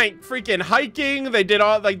something? They went freaking hiking. They did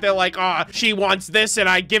all, like, they're like, oh, she wants this, and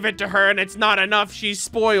I give it to her, and it's not enough. She's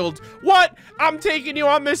spoiled. What? I'm taking you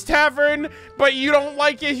on this tavern, but you don't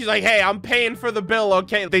like it? She's like, hey, I'm paying for the bill,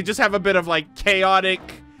 okay? They just have a bit of, like, chaotic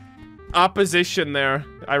opposition there.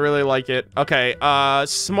 I really like it. Okay,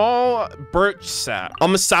 small birch sap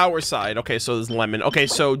on the sour side. Okay, so there's lemon. Okay,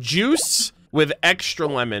 so juice with extra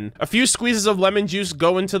lemon. A few squeezes of lemon juice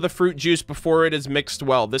go into the fruit juice before it is mixed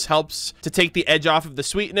well. This helps to take the edge off of the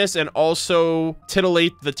sweetness and also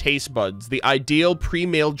titillate the taste buds. The ideal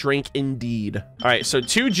pre-meal drink indeed. All right, so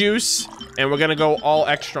 2 juice, and we're gonna go all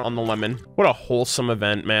extra on the lemon. What a wholesome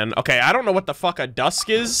event, man. Okay, I don't know what the fuck a dusk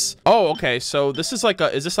is. Oh, okay, so this is like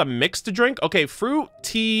is this a mixed drink? Okay, fruit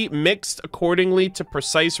tea mixed accordingly to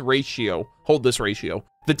precise ratio. Hold this ratio.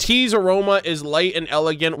 The tea's aroma is light and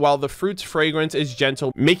elegant, while the fruit's fragrance is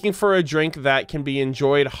gentle, making for a drink that can be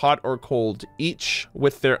enjoyed hot or cold, each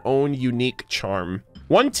with their own unique charm.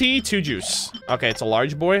 1 tea, 2 juice. Okay, it's a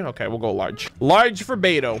large boy. Okay, we'll go large. Large for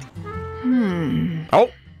Beto.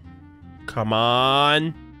 Oh, come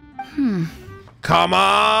on. Come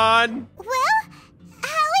on. Well,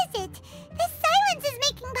 how is it? This silence is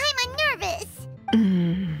making Paimon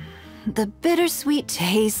nervous. The bittersweet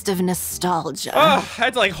taste of nostalgia. Oh, I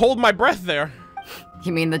had to like hold my breath there.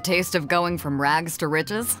 You mean the taste of going from rags to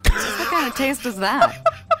riches? What kind of taste is that?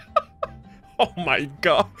 Oh my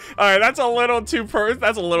god. All right, that's a little too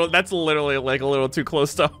that's literally like a little too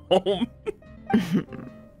close to home.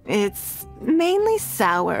 It's mainly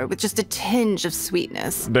sour with just a tinge of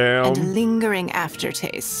sweetness. Damn. And a lingering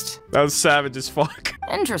aftertaste. That was savage as fuck.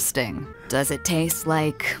 Interesting. Does it taste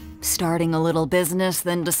like starting a little business,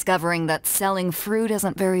 then discovering that selling fruit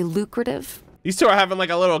isn't very lucrative? These two are having like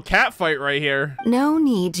a little cat fight right here. No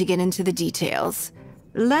need to get into the details.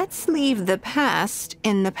 Let's leave the past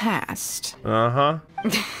in the past. Uh-huh.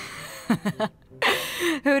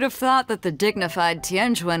 Who'd have thought that the dignified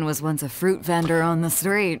Tianquan was once a fruit vendor on the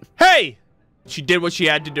street? Hey! She did what she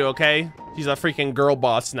had to do, okay? She's a freaking girl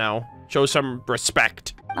boss now. Show some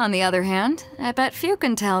respect. On the other hand, I bet few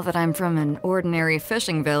can tell that I'm from an ordinary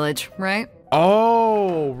fishing village, right?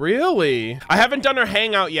 Oh, really? I haven't done her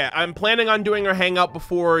hangout yet. I'm planning on doing her hangout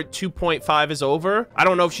before 2.5 is over. I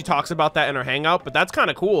don't know if she talks about that in her hangout, but that's kind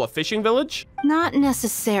of cool. A fishing village? Not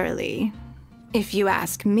necessarily. If you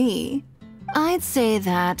ask me, I'd say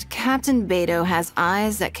that Captain Beto has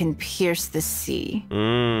eyes that can pierce the sea.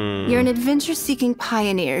 You're an adventure-seeking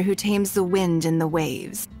pioneer who tames the wind and the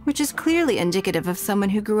waves, which is clearly indicative of someone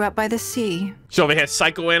who grew up by the sea. She's over here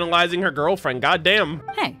psychoanalyzing her girlfriend. Goddamn.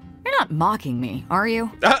 Hey, you're not mocking me, are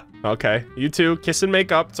you? Okay, you two, kiss and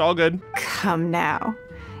make up. It's all good. Come now.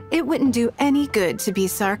 It wouldn't do any good to be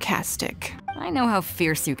sarcastic. I know how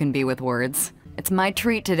fierce you can be with words. It's my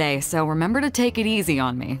treat today, so remember to take it easy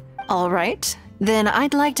on me. All right, then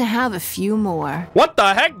I'd like to have a few more. What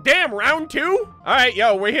the heck? Damn, round two? All right,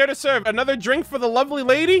 yo, we're here to serve. Another drink for the lovely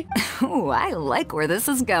lady? Ooh, I like where this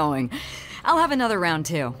is going. I'll have another round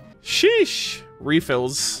too. Sheesh.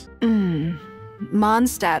 Refills.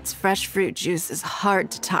 Mondstadt's fresh fruit juice is hard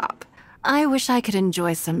to top. I wish I could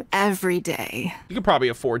enjoy some every day. You could probably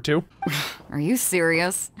afford to. Are you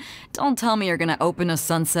serious? Don't tell me you're gonna open a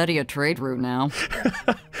Sunsetia trade route now.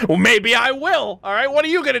 Well, maybe I will. All right, what are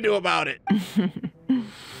you gonna do about it?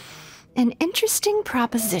 An interesting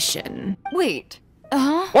proposition. Wait.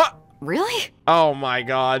 What? Really? Oh my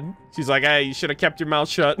god. She's like, hey, you should have kept your mouth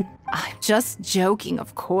shut. I'm just joking,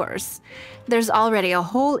 of course. There's already a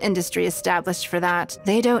whole industry established for that.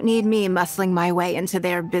 They don't need me muscling my way into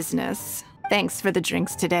their business. Thanks for the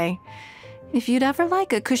drinks today. If you'd ever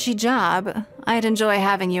like a cushy job, I'd enjoy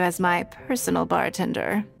having you as my personal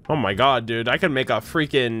bartender. Oh my god, dude. I could make a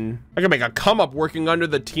come up working under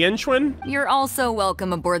the Tianquan. You're also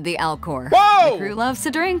welcome aboard the Alcor. Whoa! The crew loves to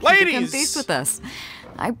drink. Ladies! You can come feast with us.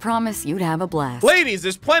 I promise you'd have a blast. Ladies,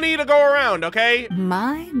 there's plenty to go around, okay?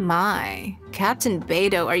 My. Captain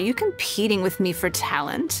Beto, are you competing with me for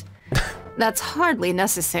talent? That's hardly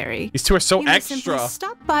necessary. These two are so you extra. Simply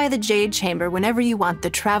stop by the Jade Chamber whenever you want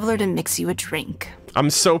the Traveler to mix you a drink. I'm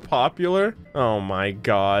so popular. Oh my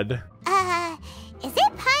god. Is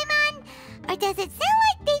it Paimon? Or does it sound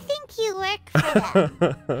like they think you work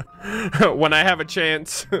for them? When I have a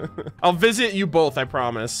chance. I'll visit you both, I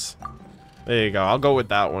promise. There you go. I'll go with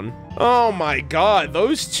that one. Oh my god.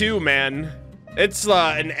 Those two, man. It's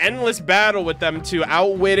an endless battle with them two.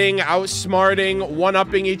 Outwitting, outsmarting,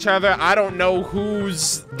 one-upping each other. I don't know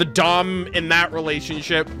who's the dom in that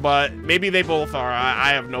relationship, but maybe they both are. I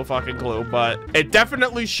have no fucking clue, but it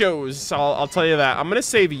definitely shows. I'll tell you that. I'm gonna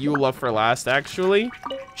save Eula for last, actually.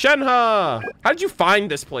 Shenhe! How did you find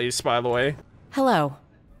this place, by the way? Hello.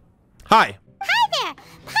 Hi. Hi there!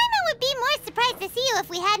 Paimon would be more surprised to see you if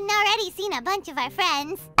we hadn't already seen a bunch of our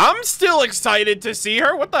friends. I'm still excited to see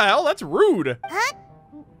her. What the hell? That's rude. Huh?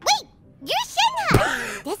 Wait, you're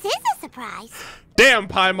Shenhe! This is a surprise. Damn,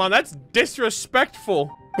 Paimon, that's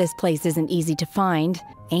disrespectful. This place isn't easy to find.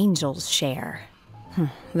 Angel's Share.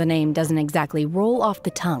 The name doesn't exactly roll off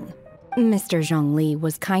the tongue. Mr. Zhongli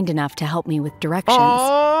was kind enough to help me with directions.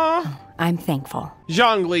 Aww. I'm thankful.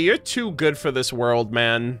 Zhongli, you're too good for this world,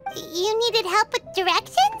 man. You needed help with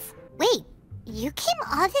directions? Wait, you came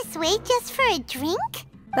all this way just for a drink?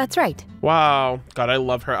 That's right. Wow. God, I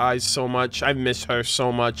love her eyes so much. I miss her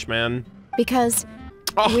so much, man. Because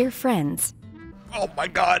we're friends. Oh my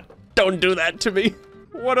god. Don't do that to me.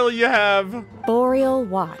 What'll you have? Boreal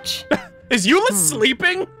Watch. Is Eula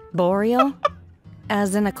sleeping? Boreal?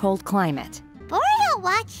 As in a cold climate. Boreal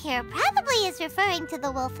Watch here probably is referring to the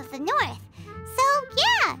Wolf of the North. So,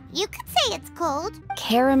 yeah, you could say it's cold.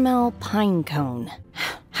 Caramel pine cone.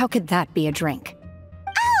 How could that be a drink?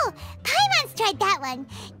 Oh, Paimon's tried that one.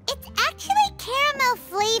 It's actually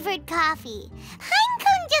caramel-flavored coffee. Pine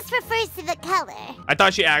cone just refers to the color. I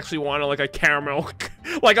thought she actually wanted like a caramel,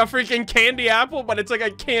 like a freaking candy apple, but it's like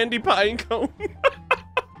a candy pine cone.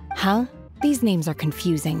 Huh? These names are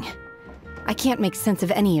confusing. I can't make sense of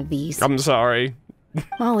any of these. I'm sorry.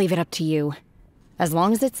 I'll leave it up to you. As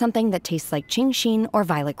long as it's something that tastes like Qingxin or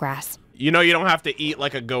violet grass. You know you don't have to eat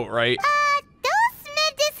like a goat, right? Those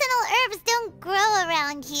medicinal herbs don't grow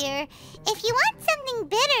around here. If you want something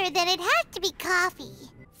bitter, then it has to be coffee.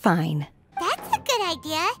 Fine. That's a good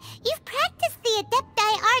idea. You've practiced the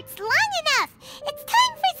Adepti arts long enough. It's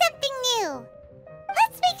time for something new.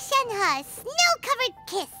 Let's make Shenhe a snow-covered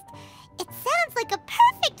kiss. It sounds like a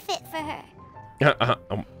perfect fit for her.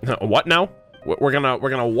 What now? We're gonna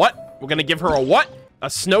what? We're gonna give her a what? A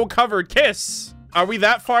snow-covered kiss. Are we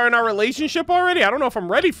that far in our relationship already? I don't know if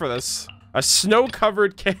I'm ready for this. A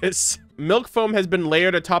snow-covered kiss. Milk foam has been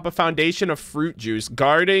layered atop a foundation of fruit juice,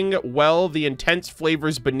 guarding well the intense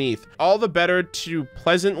flavors beneath. All the better to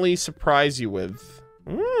pleasantly surprise you with.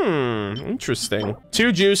 Interesting.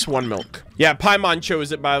 2 juice, 1 milk. Yeah, Paimon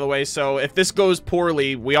chose it, by the way, so if this goes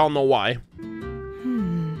poorly, we all know why.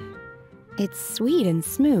 It's sweet and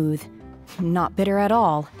smooth. Not bitter at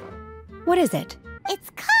all. What is it?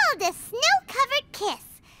 It's called a snow-covered kiss.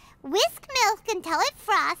 Whisk milk until it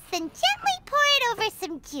froths, then gently pour it over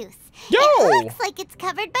some juice. Yo! It looks like it's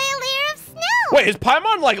covered by a layer of snow. Wait, is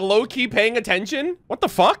Paimon like low-key paying attention? What the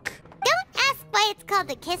fuck? Don't ask why it's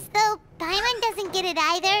called a kiss, though. Paimon doesn't get it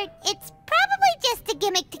either. It's probably just a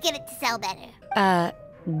gimmick to get it to sell better.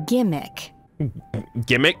 Gimmick.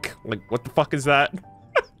 Gimmick? Like, what the fuck is that?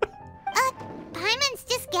 Paimon's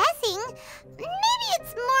just guessing. Maybe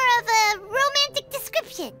it's more of a romantic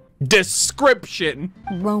description. Description.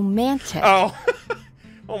 Romantic. Oh.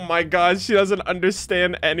 Oh my god, she doesn't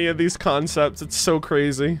understand any of these concepts. It's so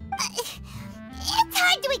crazy. It's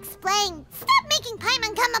hard to explain. Stop making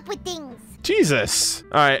Paimon come up with things. Jesus.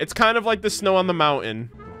 Alright, it's kind of like the snow on the mountain.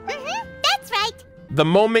 That's right. The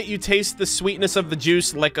moment you taste the sweetness of the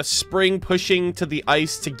juice, like a spring pushing to the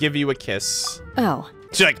ice to give you a kiss. Oh.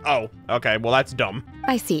 She's like, oh, okay, well that's dumb.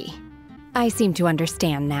 I see. I seem to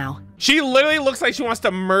understand now. She literally looks like she wants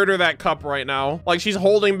to murder that cup right now. Like she's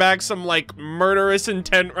holding back some like murderous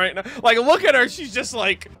intent right now. Like look at her, she's just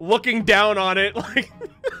like looking down on it like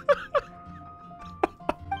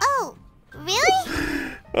Oh,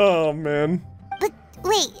 really? Oh man. But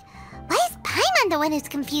wait, why is Paimon the one who's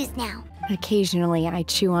confused now? Occasionally I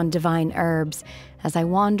chew on divine herbs as I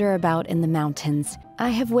wander about in the mountains. I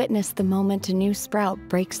have witnessed the moment a new sprout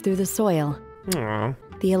breaks through the soil. Aww.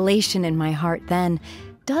 The elation in my heart then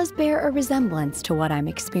does bear a resemblance to what I'm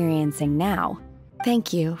experiencing now.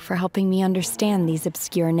 Thank you for helping me understand these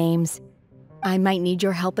obscure names. I might need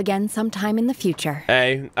your help again sometime in the future.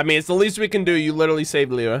 Hey, I mean, it's the least we can do. You literally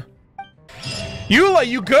saved Leah. Eula,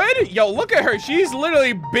 you good? Yo, look at her. She's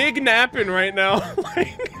literally big napping right now.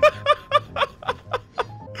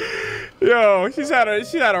 Yo, she's had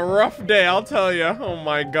a rough day, I'll tell you. Oh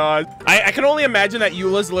my god. I can only imagine that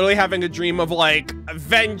Eula's literally having a dream of like,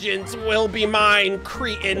 vengeance will be mine,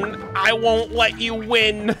 Cretan. I won't let you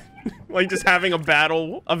win. Like just having a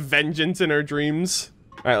battle of vengeance in her dreams.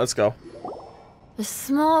 All right, let's go. A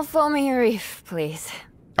small foamy reef, please.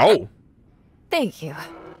 Oh. Thank you.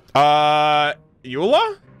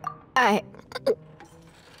 Eula?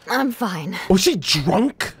 I'm fine. Was she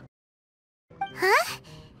drunk? Huh?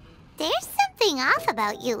 There's something off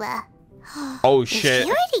about Eula. Oh shit. Is she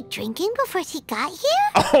already drinking before she got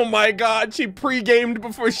here? Oh my god, she pre-gamed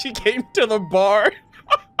before she came to the bar.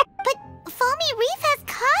 But Foamy Reef has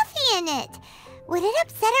coffee in it. Would it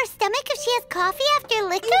upset her stomach if she has coffee after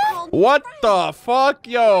liquor? What the fuck?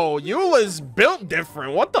 Yo, Eula's built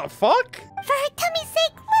different. What the fuck? For her tummy's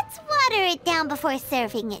sake, let's water it down before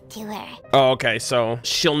serving it to her. Oh, okay, so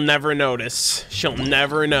she'll never notice. She'll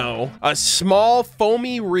never know. A small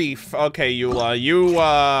foamy reef. Okay, Eula, you,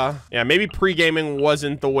 yeah, maybe pre-gaming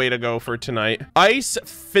wasn't the way to go for tonight. Ice,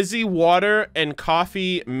 fizzy water, and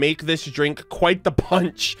coffee make this drink quite the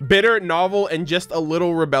punch. Bitter, novel, and just a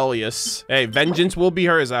little rebellious. Hey, vengeance will be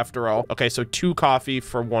hers after all. Okay, so 2 coffee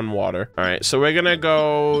for 1 water. All right, so we're gonna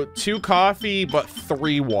go 2 coffee, but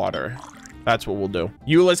 3 water. That's what we'll do.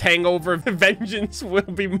 Eula's hangover vengeance will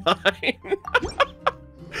be mine.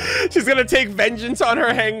 She's gonna take vengeance on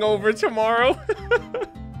her hangover tomorrow.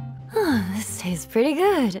 Oh, this tastes pretty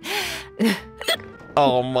good.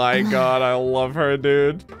 Oh my god, I love her,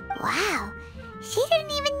 dude. Wow, she didn't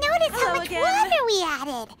even notice how much water we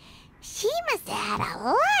added. She must have had a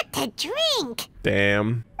lot to drink.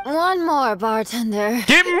 Damn. One more, bartender.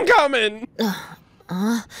 Keep him coming.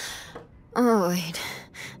 Oh, wait.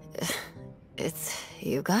 It's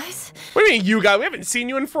you guys? What do you mean, you guys? We haven't seen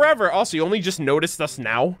you in forever. Also, you only just noticed us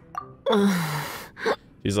now?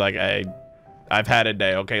 She's like, hey, I've had a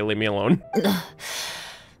day, okay? Leave me alone.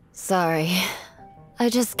 Sorry. I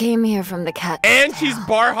just came here from the cat. And she's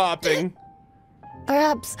bar hopping.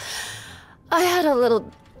 Perhaps I had a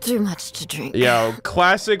little too much to drink. Yo,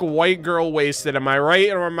 classic white girl wasted. Am I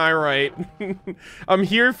right or am I right? I'm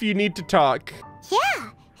here if you need to talk. Yeah,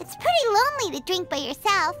 it's It's pretty lonely to drink by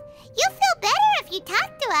yourself. You'll feel better if you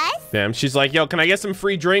talk to us. Damn, she's like, yo, can I get some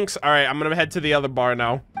free drinks? All right, I'm gonna head to the other bar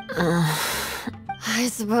now. I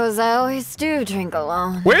suppose I always do drink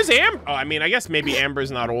alone. Where's Amber? Oh, I mean, I guess maybe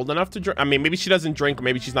Amber's not old enough to drink. I mean, maybe she doesn't drink, or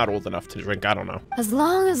maybe she's not old enough to drink. I don't know. As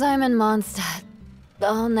long as I'm in Mondstadt,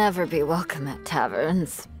 I'll never be welcome at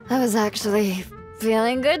taverns. I was actually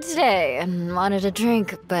feeling good today and wanted a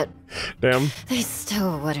drink, but damn, they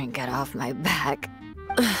still wouldn't get off my back.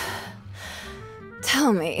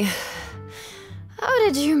 Tell me, how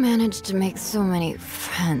did you manage to make so many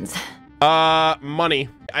friends? Money.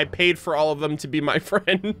 I paid for all of them to be my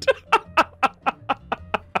friend.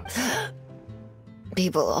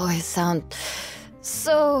 People always sound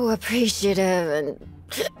so appreciative and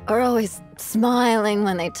are always smiling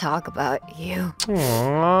when they talk about you.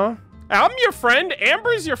 Aww. I'm your friend.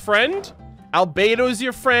 Amber's your friend. Albedo's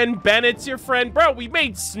your friend. Bennett's your friend. Bro, we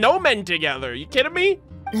made snowmen together. You kidding me?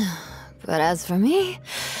 But as for me,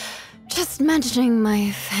 just mentioning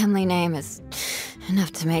my family name is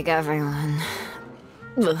enough to make everyone...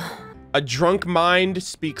 A drunk mind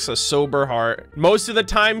speaks a sober heart. Most of the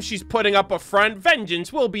time she's putting up a front.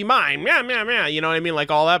 Vengeance will be mine. Meow, meow, meow. You know what I mean?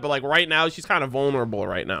 Like all that. But like right now, she's kind of vulnerable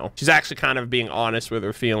right now. She's actually kind of being honest with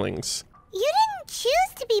her feelings. You didn't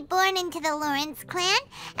choose to be born into the Lawrence clan,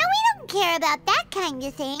 and we don't care about that kind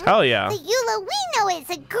of thing. Hell yeah. The Eula we know is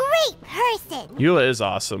a great person. Eula is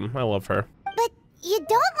awesome. I love her. But you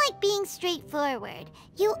don't like being straightforward.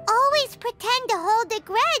 You always pretend to hold a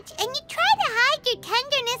grudge, and you try to hide your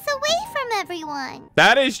tenderness away from everyone.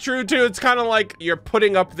 That is true too. It's kind of like you're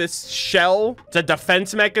putting up this shell. It's a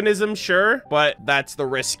defense mechanism, sure, but that's the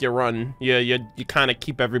risk you run. You kind of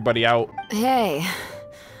keep everybody out. Hey,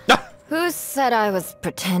 who said I was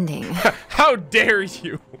pretending? How dare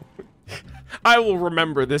you? I will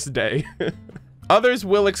remember this day. Others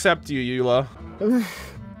will accept you, Eula.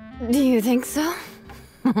 Do you think so?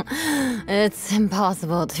 It's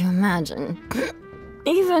impossible to imagine.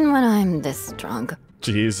 Even when I'm this drunk.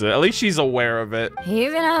 Jeez, at least she's aware of it.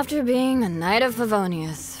 Even after being a Knight of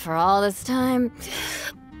Favonius for all this time,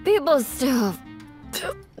 people still...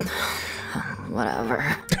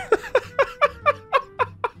 Whatever.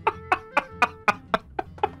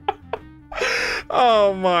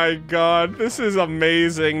 Oh my god, this is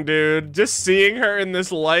amazing, dude. Just seeing her in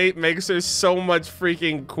this light makes her so much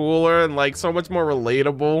freaking cooler and like so much more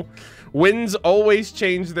relatable. Winds always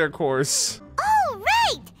change their course. Oh,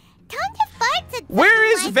 right! Tons of farts. Where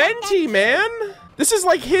is Venti, man? This is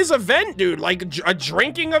like his event, dude. Like a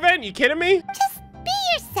drinking event. You kidding me? Just be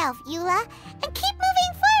yourself, Eula, and keep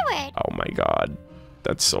moving forward. Oh my god.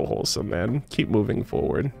 That's so wholesome, man. Keep moving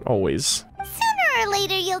forward. Always. Sooner or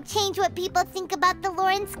later, you'll change what people think about the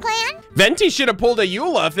Lawrence clan. Venti should have pulled a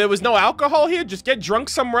Eula. If there was no alcohol here, just get drunk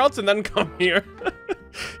somewhere else and then come here.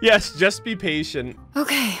 Yes, just be patient.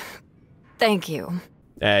 Okay. Thank you.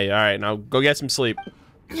 Hey, all right, now go get some sleep.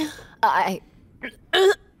 I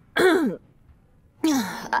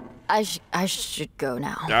should go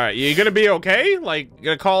now. All right, you gonna be okay? Like, you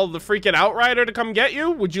gonna call the freaking Outrider to come get you?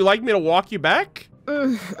 Would you like me to walk you back?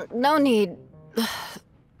 No need.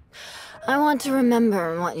 I want to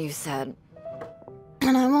remember what you said.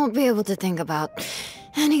 And I won't be able to think about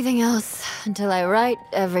anything else until I write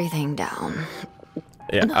everything down.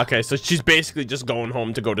 Yeah, okay, so she's basically just going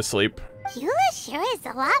home to go to sleep. Eula sure is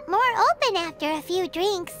a lot more open after a few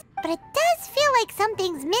drinks, but it does feel like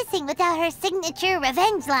something's missing without her signature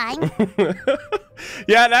revenge line.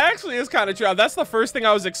 Yeah, that actually is kind of true. That's the first thing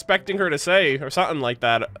I was expecting her to say, or something like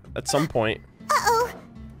that at some point. Uh-oh.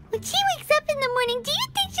 When she wakes up in the morning, do you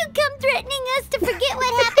think she'll come threatening us to forget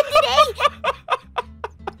what happened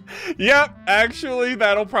today? Yep, actually,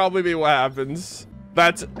 that'll probably be what happens.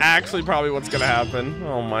 That's actually probably what's gonna happen.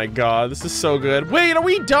 Oh my god, this is so good. Wait, are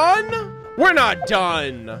we done? We're not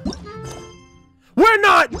done. We're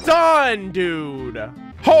not done, dude.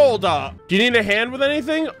 Hold up. Do you need a hand with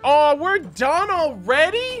anything? Oh, we're done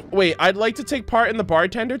already? Wait, I'd like to take part in the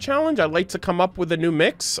bartender challenge. I'd like to come up with a new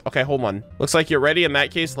mix. Okay, hold on. Looks like you're ready. In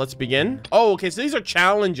that case, let's begin. Oh, okay, so these are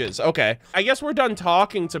challenges. Okay, I guess we're done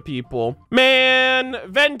talking to people. Man,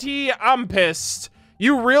 Venti, I'm pissed.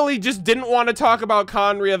 You really just didn't want to talk about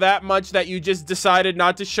Conria that much that you just decided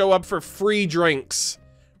not to show up for free drinks.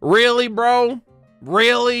 Really, bro?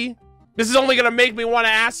 Really? This is only gonna make me want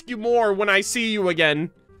to ask you more when I see you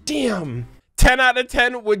again. Damn. 10 out of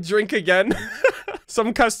 10 would drink again.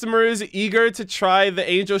 Some customers eager to try the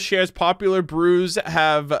Angel Share's popular brews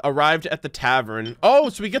have arrived at the tavern. Oh,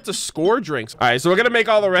 so we get to score drinks. All right, so we're gonna make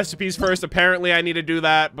all the recipes first. Apparently, I need to do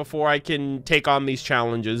that before I can take on these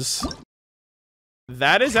challenges.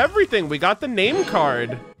 that is everything. We got the name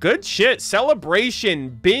card. Good shit. Celebration,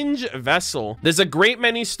 binge vessel. There's a great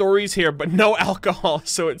many stories here, but no alcohol,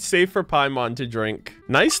 so it's safe for Paimon to drink.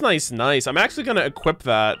 Nice, nice, nice. I'm actually gonna equip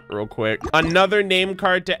that real quick. Another name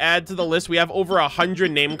card to add to the list. We have over 100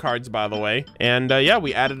 name cards, by the way. And yeah,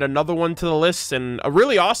 we added another one to the list, and a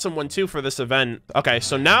really awesome one too for this event. Okay,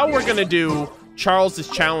 so now we're gonna do Charles's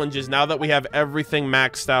challenges now that we have everything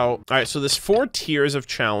maxed out. All right, so there's 4 tiers of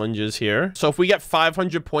challenges here. So if we get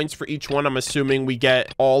 500 points for each one, I'm assuming we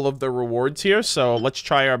get all of the rewards here. So let's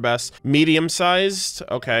try our best. Medium sized.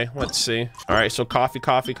 Okay, let's see. All right, so coffee,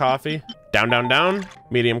 coffee, coffee. Down, down, down.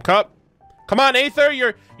 Medium cup. Come on, Aether,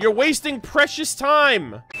 you're wasting precious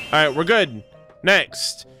time. All right, we're good.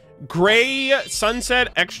 Next. Gray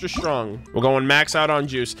sunset extra strong. We're going max out on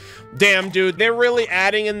juice. Damn, dude, they're really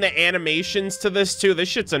adding in the animations to this too. This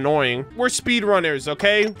shit's annoying. We're speedrunners,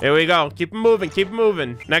 okay? Here we go. Keep it moving, keep it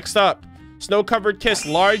moving. Next up, snow covered kiss,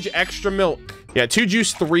 large extra milk. Yeah, 2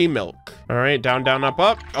 juice, 3 milk. All right, down, down, up,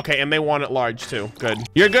 up. Okay, and they want it large too. Good.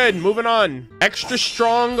 You're good. Moving on. Extra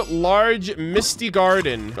strong, large misty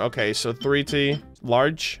garden. Okay, so 3T,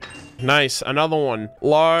 large. Nice. Another one.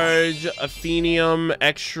 Large Athenium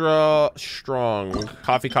extra strong.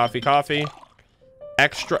 Coffee, coffee, coffee.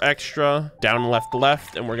 Extra, extra. Down, left,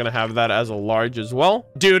 left. And we're going to have that as a large as well.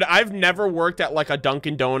 Dude, I've never worked at like a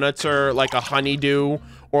Dunkin' Donuts or like a Honeydew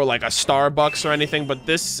or like a Starbucks or anything, but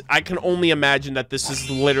this, I can only imagine that this is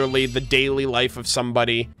literally the daily life of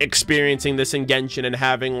somebody experiencing this in Genshin and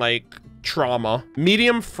having like trauma.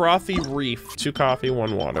 Medium frothy reef. 2 coffee,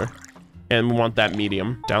 1 water. And we want that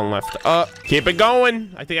medium. Down, left, up. Keep it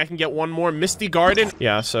going. I think I can get one more. Misty Garden.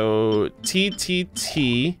 Yeah, so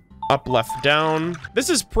TTT. Up, left, down. This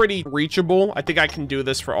is pretty reachable. I think I can do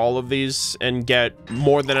this for all of these and get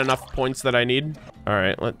more than enough points that I need. All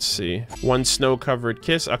right, let's see. 1 snow-covered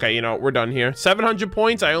kiss. Okay, you know, we're done here. 700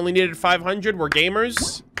 points. I only needed 500. We're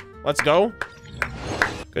gamers. Let's go.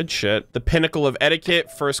 Good shit. The pinnacle of etiquette,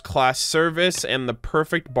 first class service, and the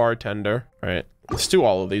perfect bartender. All right, let's do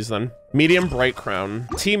all of these then. Medium bright crown.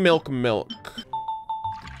 Tea milk milk.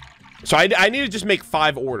 So I need to just make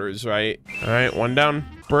 5 orders, right? All right, 1 down.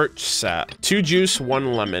 Birch sap. 2 juice,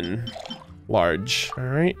 1 lemon. Large. All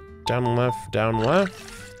right, down, left, down,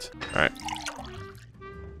 left. All right.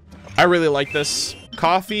 I really like this.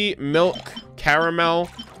 Coffee, milk, caramel,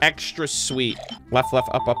 extra sweet. Left, left,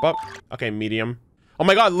 up, up, up. Okay, medium. Oh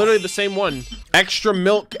my God, literally the same one. Extra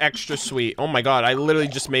milk, extra sweet. Oh my God, I literally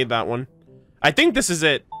just made that one. I think this is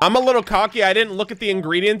it. I'm a little cocky. I didn't look at the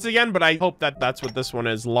ingredients again, but I hope that that's what this one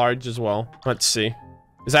is. Large as well. Let's see.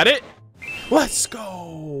 Is that it? Let's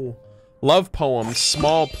go. Love poem.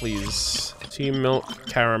 Small, please. Tea, milk,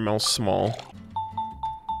 caramel, small.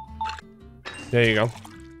 There you go.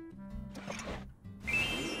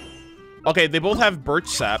 Okay, they both have birch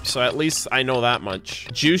sap, so at least I know that much.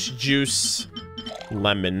 Juice, juice,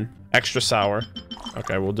 lemon. Extra sour.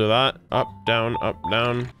 Okay, we'll do that. Up, down, up,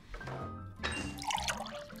 down.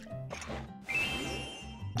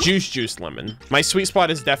 Juice, juice, lemon. My sweet spot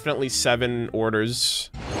is definitely 7 orders.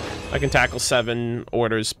 I can tackle 7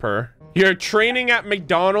 orders per. Your training at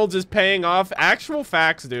McDonald's is paying off. Actual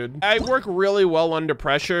facts, dude. I work really well under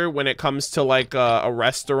pressure when it comes to like a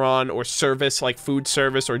restaurant or service, like food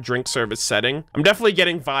service or drink service setting. I'm definitely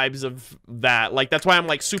getting vibes of that. Like, that's why I'm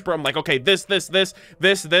like super, I'm like, okay, this.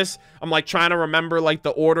 I'm like trying to remember like the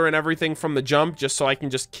order and everything from the jump just so I can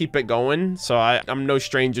just keep it going. So I'm no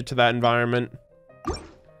stranger to that environment.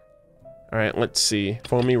 All right, let's see.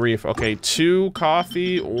 Foamy reef. Okay, 2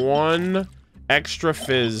 coffee, 1 extra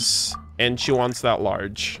fizz. And she wants that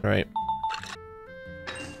large. All right.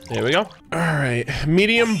 There we go. All right.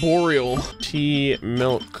 Medium boreal. Tea,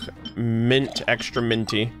 milk, mint, extra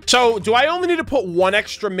minty. So do I only need to put 1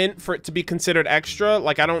 extra mint for it to be considered extra?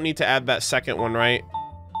 Like, I don't need to add that second one, right?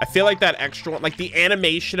 I feel like that extra one, like the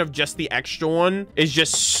animation of just the extra one is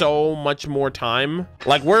just so much more time.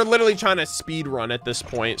 Like, we're literally trying to speed run at this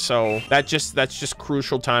point. So that's just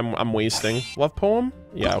crucial time I'm wasting. Love poem?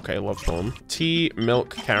 Yeah, okay, love poem. Tea, milk,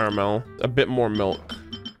 caramel, a bit more milk.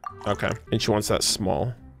 Okay, and she wants that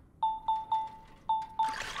small.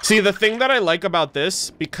 See, the thing that I like about this,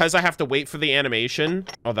 because I have to wait for the animation.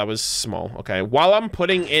 Oh, that was small. Okay, while I'm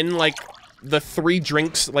putting in like the 3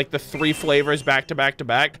 drinks, like the 3 flavors back to back to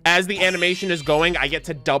back, as the animation is going, I get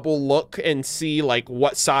to double look and see like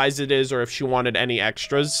what size it is or if she wanted any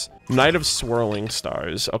extras. Night of swirling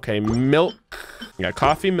stars. Okay, milk. Yeah,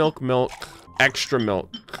 coffee, milk, milk, extra milk.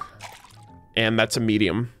 And that's a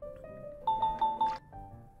medium.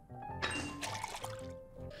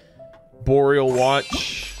 Boreal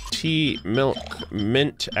watch. Tea, milk,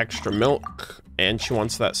 mint, extra milk. And she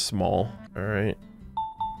wants that small. All right.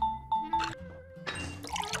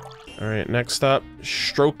 All right, next up,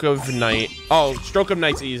 Stroke of Night. Oh, Stroke of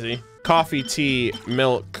Night's easy. Coffee, tea,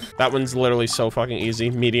 milk. That one's literally so fucking easy.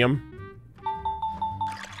 Medium.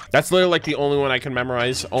 That's literally like the only one I can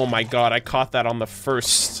memorize. Oh my god, I caught that on the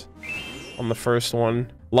first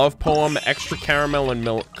one. Love poem, extra caramel and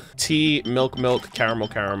milk. Tea, milk, milk, caramel,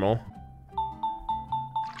 caramel.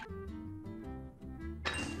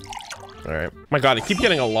 All right. My god, I keep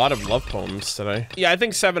getting a lot of love poems today. Yeah, I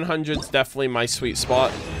think 700's definitely my sweet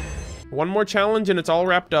spot. One more challenge and it's all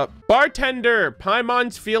wrapped up. Bartender,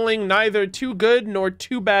 Paimon's feeling neither too good nor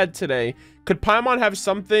too bad today. Could Paimon have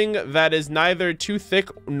something that is neither too thick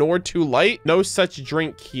nor too light? No such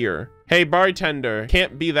drink here. Hey, bartender,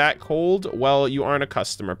 can't be that cold? Well, you aren't a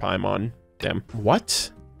customer, Paimon. Damn.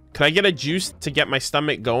 What? Can I get a juice to get my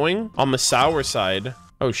stomach going? On the sour side.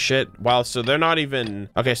 Oh shit. Wow, so they're not even...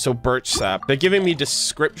 Okay, so birch sap. They're giving me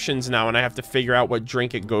descriptions now and I have to figure out what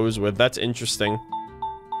drink it goes with. That's interesting.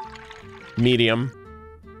 Medium.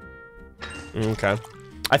 Okay.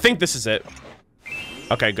 I think this is it.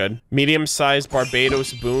 Okay, good. Medium-sized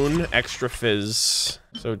Barbados Boon, extra fizz.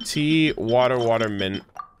 So tea, water, water, mint.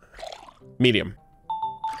 Medium.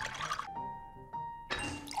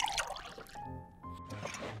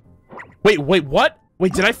 Wait, what?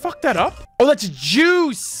 Wait, did I fuck that up? Oh, that's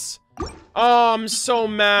juice! Oh, I'm so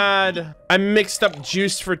mad. I mixed up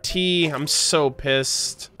juice for tea. I'm so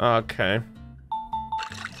pissed. Okay.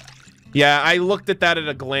 Yeah, I looked at that at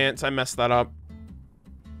a glance. I messed that up.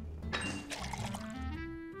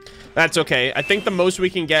 That's okay. I think the most we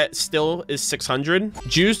can get still is 600.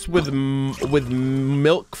 Juice with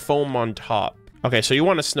milk foam on top. Okay, so you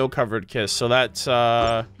want a snow-covered kiss. So that's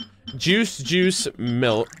juice,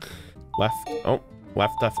 milk. Left. Oh,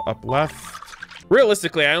 left, up, left.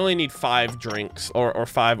 Realistically, I only need 5 drinks or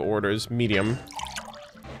 5 orders. Medium.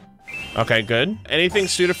 Okay, good. Anything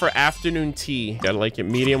suited for afternoon tea. Gotta like it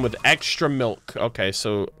medium with extra milk. Okay,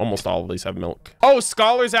 so almost all of these have milk. Oh,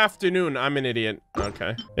 Scholar's Afternoon. I'm an idiot.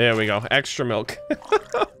 Okay, there we go. Extra milk.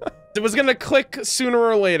 It was gonna click sooner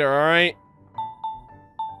or later, all right?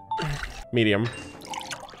 Medium.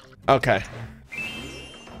 Okay.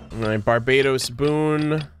 All right, Barbados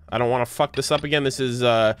Boon. I don't want to fuck this up again. This is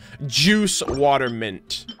juice, water,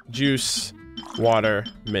 mint. Juice, water,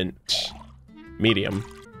 mint. Medium.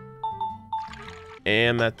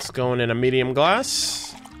 And that's going in a medium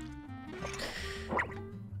glass.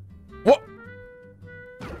 What?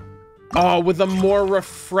 Oh, with a more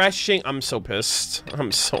refreshing... I'm so pissed.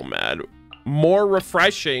 I'm so mad. More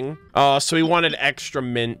refreshing. So he wanted extra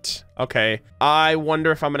mint. Okay. I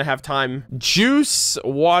wonder if I'm gonna have time. Juice,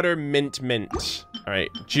 water, mint, mint. All right.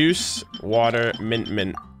 Juice, water, mint,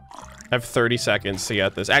 mint. I have 30 seconds to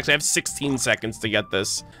get this. Actually, I have 16 seconds to get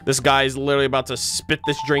this. This guy is literally about to spit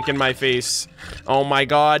this drink in my face. Oh my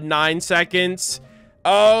god, 9 seconds.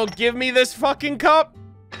 Oh, give me this fucking cup.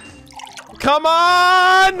 Come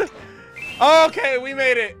on! Okay, we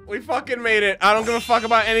made it. We fucking made it. I don't give a fuck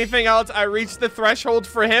about anything else. I reached the threshold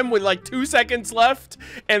for him with like 2 seconds left,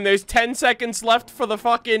 and there's 10 seconds left for the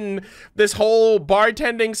fucking, this whole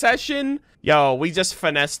bartending session. Yo, we just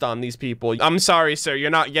finessed on these people. I'm sorry, sir. You're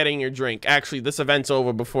not getting your drink. Actually, this event's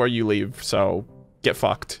over before you leave, so get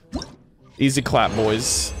fucked. Easy clap,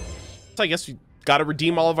 boys. So I guess we gotta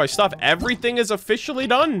redeem all of our stuff. Everything is officially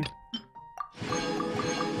done.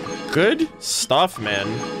 Good stuff, man.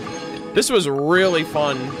 This was really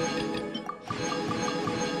fun.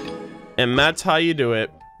 And that's how you do it.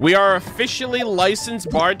 We are officially licensed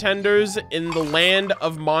bartenders in the land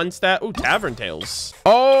of Mondstadt. Ooh, Tavern Tales.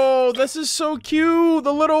 Oh, this is so cute.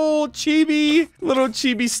 The little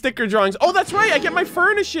chibi sticker drawings. Oh, that's right. I get my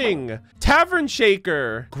furnishing. Tavern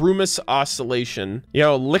Shaker. Groomus Oscillation.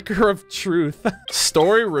 Yo, Liquor of Truth.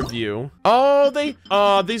 Story review. Oh,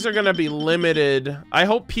 these are gonna be limited. I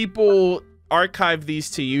hope people archive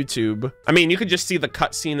these to YouTube. I mean, you could just see the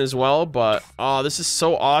cutscene as well, but oh, this is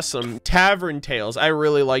so awesome. Tavern Tales. I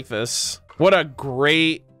really like this. What a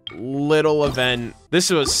great little event. This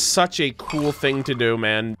was such a cool thing to do,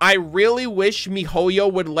 man. I really wish MiHoYo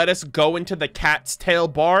would let us go into the Cat's Tail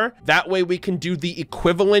bar. That way we can do the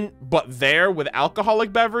equivalent, but there with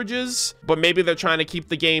alcoholic beverages. But maybe they're trying to keep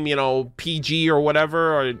the game, you know, PG or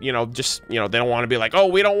whatever, or, you know, just, you know, they don't want to be like, oh,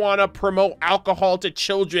 we don't want to promote alcohol to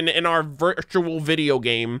children in our virtual video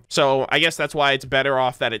game. So I guess that's why it's better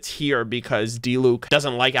off that it's here, because D-Luke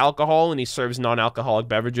doesn't like alcohol and he serves non-alcoholic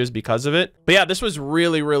beverages because of it. But yeah, this was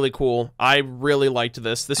really, really cool. I really like liked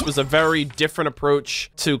this. This was a very different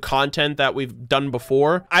approach to content that we've done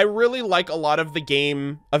before. I really like a lot of the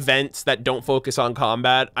game events that don't focus on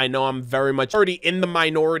combat. I know I'm very much already in the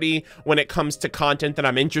minority when it comes to content that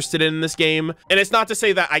I'm interested in this game. And it's not to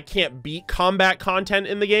say that I can't beat combat content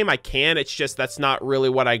in the game. I can. It's just that's not really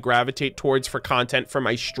what I gravitate towards for content for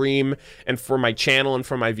my stream and for my channel and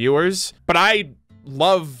for my viewers. But I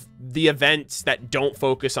love the events that don't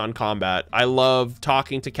focus on combat. I love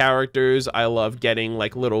talking to characters. I love getting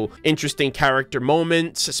like little interesting character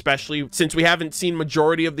moments, especially since we haven't seen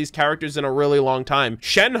majority of these characters in a really long time.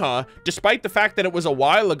 Shenhe, despite the fact that it was a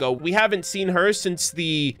while ago, we haven't seen her since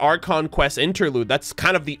the Archon Quest interlude. That's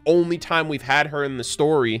kind of the only time we've had her in the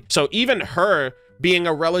story. So even her being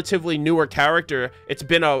a relatively newer character, it's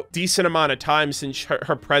been a decent amount of time since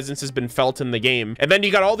her presence has been felt in the game. And then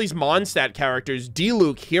you got all these Mondstadt characters,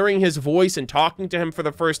 Diluc, hearing his voice and talking to him for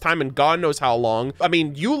the first time in God knows how long. I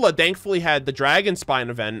mean, Eula thankfully had the Dragon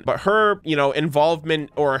Spine event, but her, you know,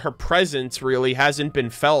 involvement or her presence really hasn't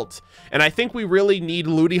been felt. And I think we really need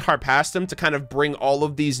Ludi Harpastum to kind of bring all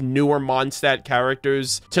of these newer Mondstadt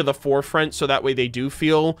characters to the forefront so that way they do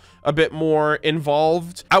feel a bit more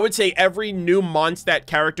involved. I would say every new Mondstadt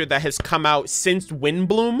character that has come out since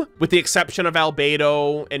Windbloom, with the exception of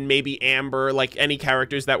Albedo and maybe Amber, like any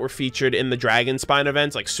characters that were featured in the Dragon Spine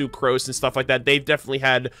events, like Sucrose and stuff like that, they've definitely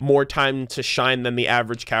had more time to shine than the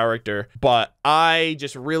average character. But I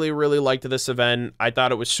just really, really liked this event. I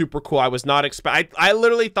thought it was super cool. I was not I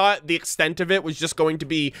literally thought the extent of it was just going to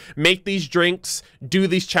be make these drinks, do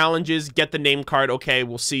these challenges, get the name card. Okay,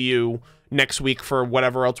 we'll see you next week for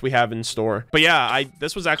whatever else we have in store. But yeah,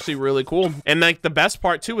 this was actually really cool. And like the best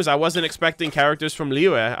part too is I wasn't expecting characters from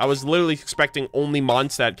Liyue. I was literally expecting only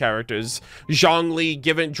Mondstadt characters.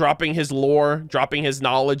 Zhongli dropping his lore, dropping his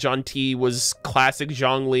knowledge on T was classic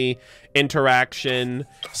Zhongli interaction.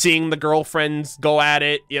 Seeing the girlfriends go at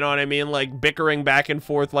it, you know what I mean? Like bickering back and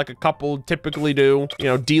forth like a couple typically do. You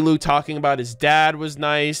know, Diluc talking about his dad was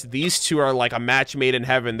nice. These two are like a match made in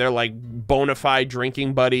heaven. They're like bona fide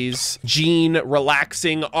drinking buddies. Jean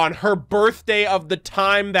relaxing on her birthday of the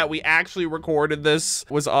time that we actually recorded this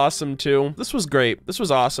was awesome too. This was great. This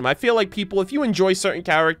was awesome. I feel like people, if you enjoy certain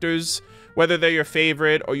characters, whether they're your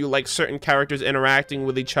favorite or you like certain characters interacting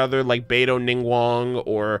with each other like Beidou Ningguang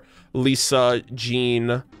or Lisa,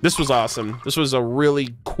 Jean, this was awesome. This was a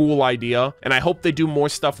really cool idea, and I hope they do more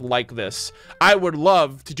stuff like this. I would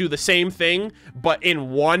love to do the same thing, but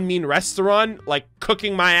in Wanmin restaurant, like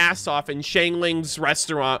cooking my ass off in Shangling's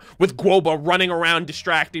restaurant with Guoba running around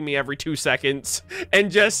distracting me every 2 seconds, and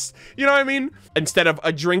just, you know what I mean? Instead of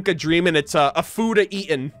a drink a dreamin', it's a food a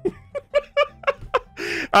eatin'.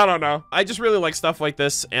 I don't know. I just really like stuff like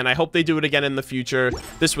this, and I hope they do it again in the future.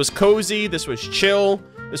 This was cozy. This was chill.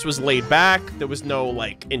 This was laid back. There was no,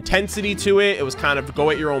 like, intensity to it. It was kind of go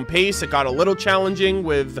at your own pace. It got a little challenging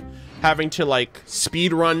with having to, like,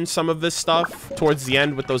 speed run some of this stuff towards the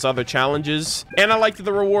end with those other challenges. And I liked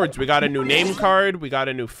the rewards. We got a new name card. We got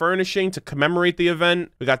a new furnishing to commemorate the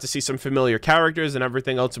event. We got to see some familiar characters and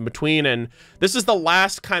everything else in between. And this is the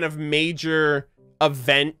last kind of major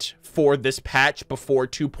event for this patch before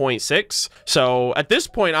 2.6. So at this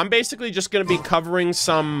point, I'm basically just going to be covering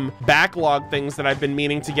some backlog things that I've been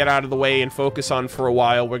meaning to get out of the way and focus on for a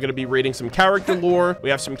while. We're going to be reading some character lore. We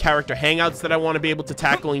have some character hangouts that I want to be able to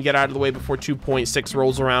tackle and get out of the way before 2.6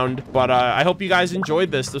 rolls around. But I hope you guys enjoyed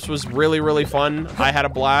this. This was really, really fun. I had a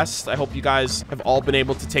blast. I hope you guys have all been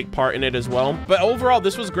able to take part in it as well. But overall,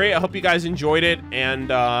 this was great. I hope you guys enjoyed it. And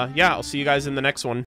yeah, I'll see you guys in the next one.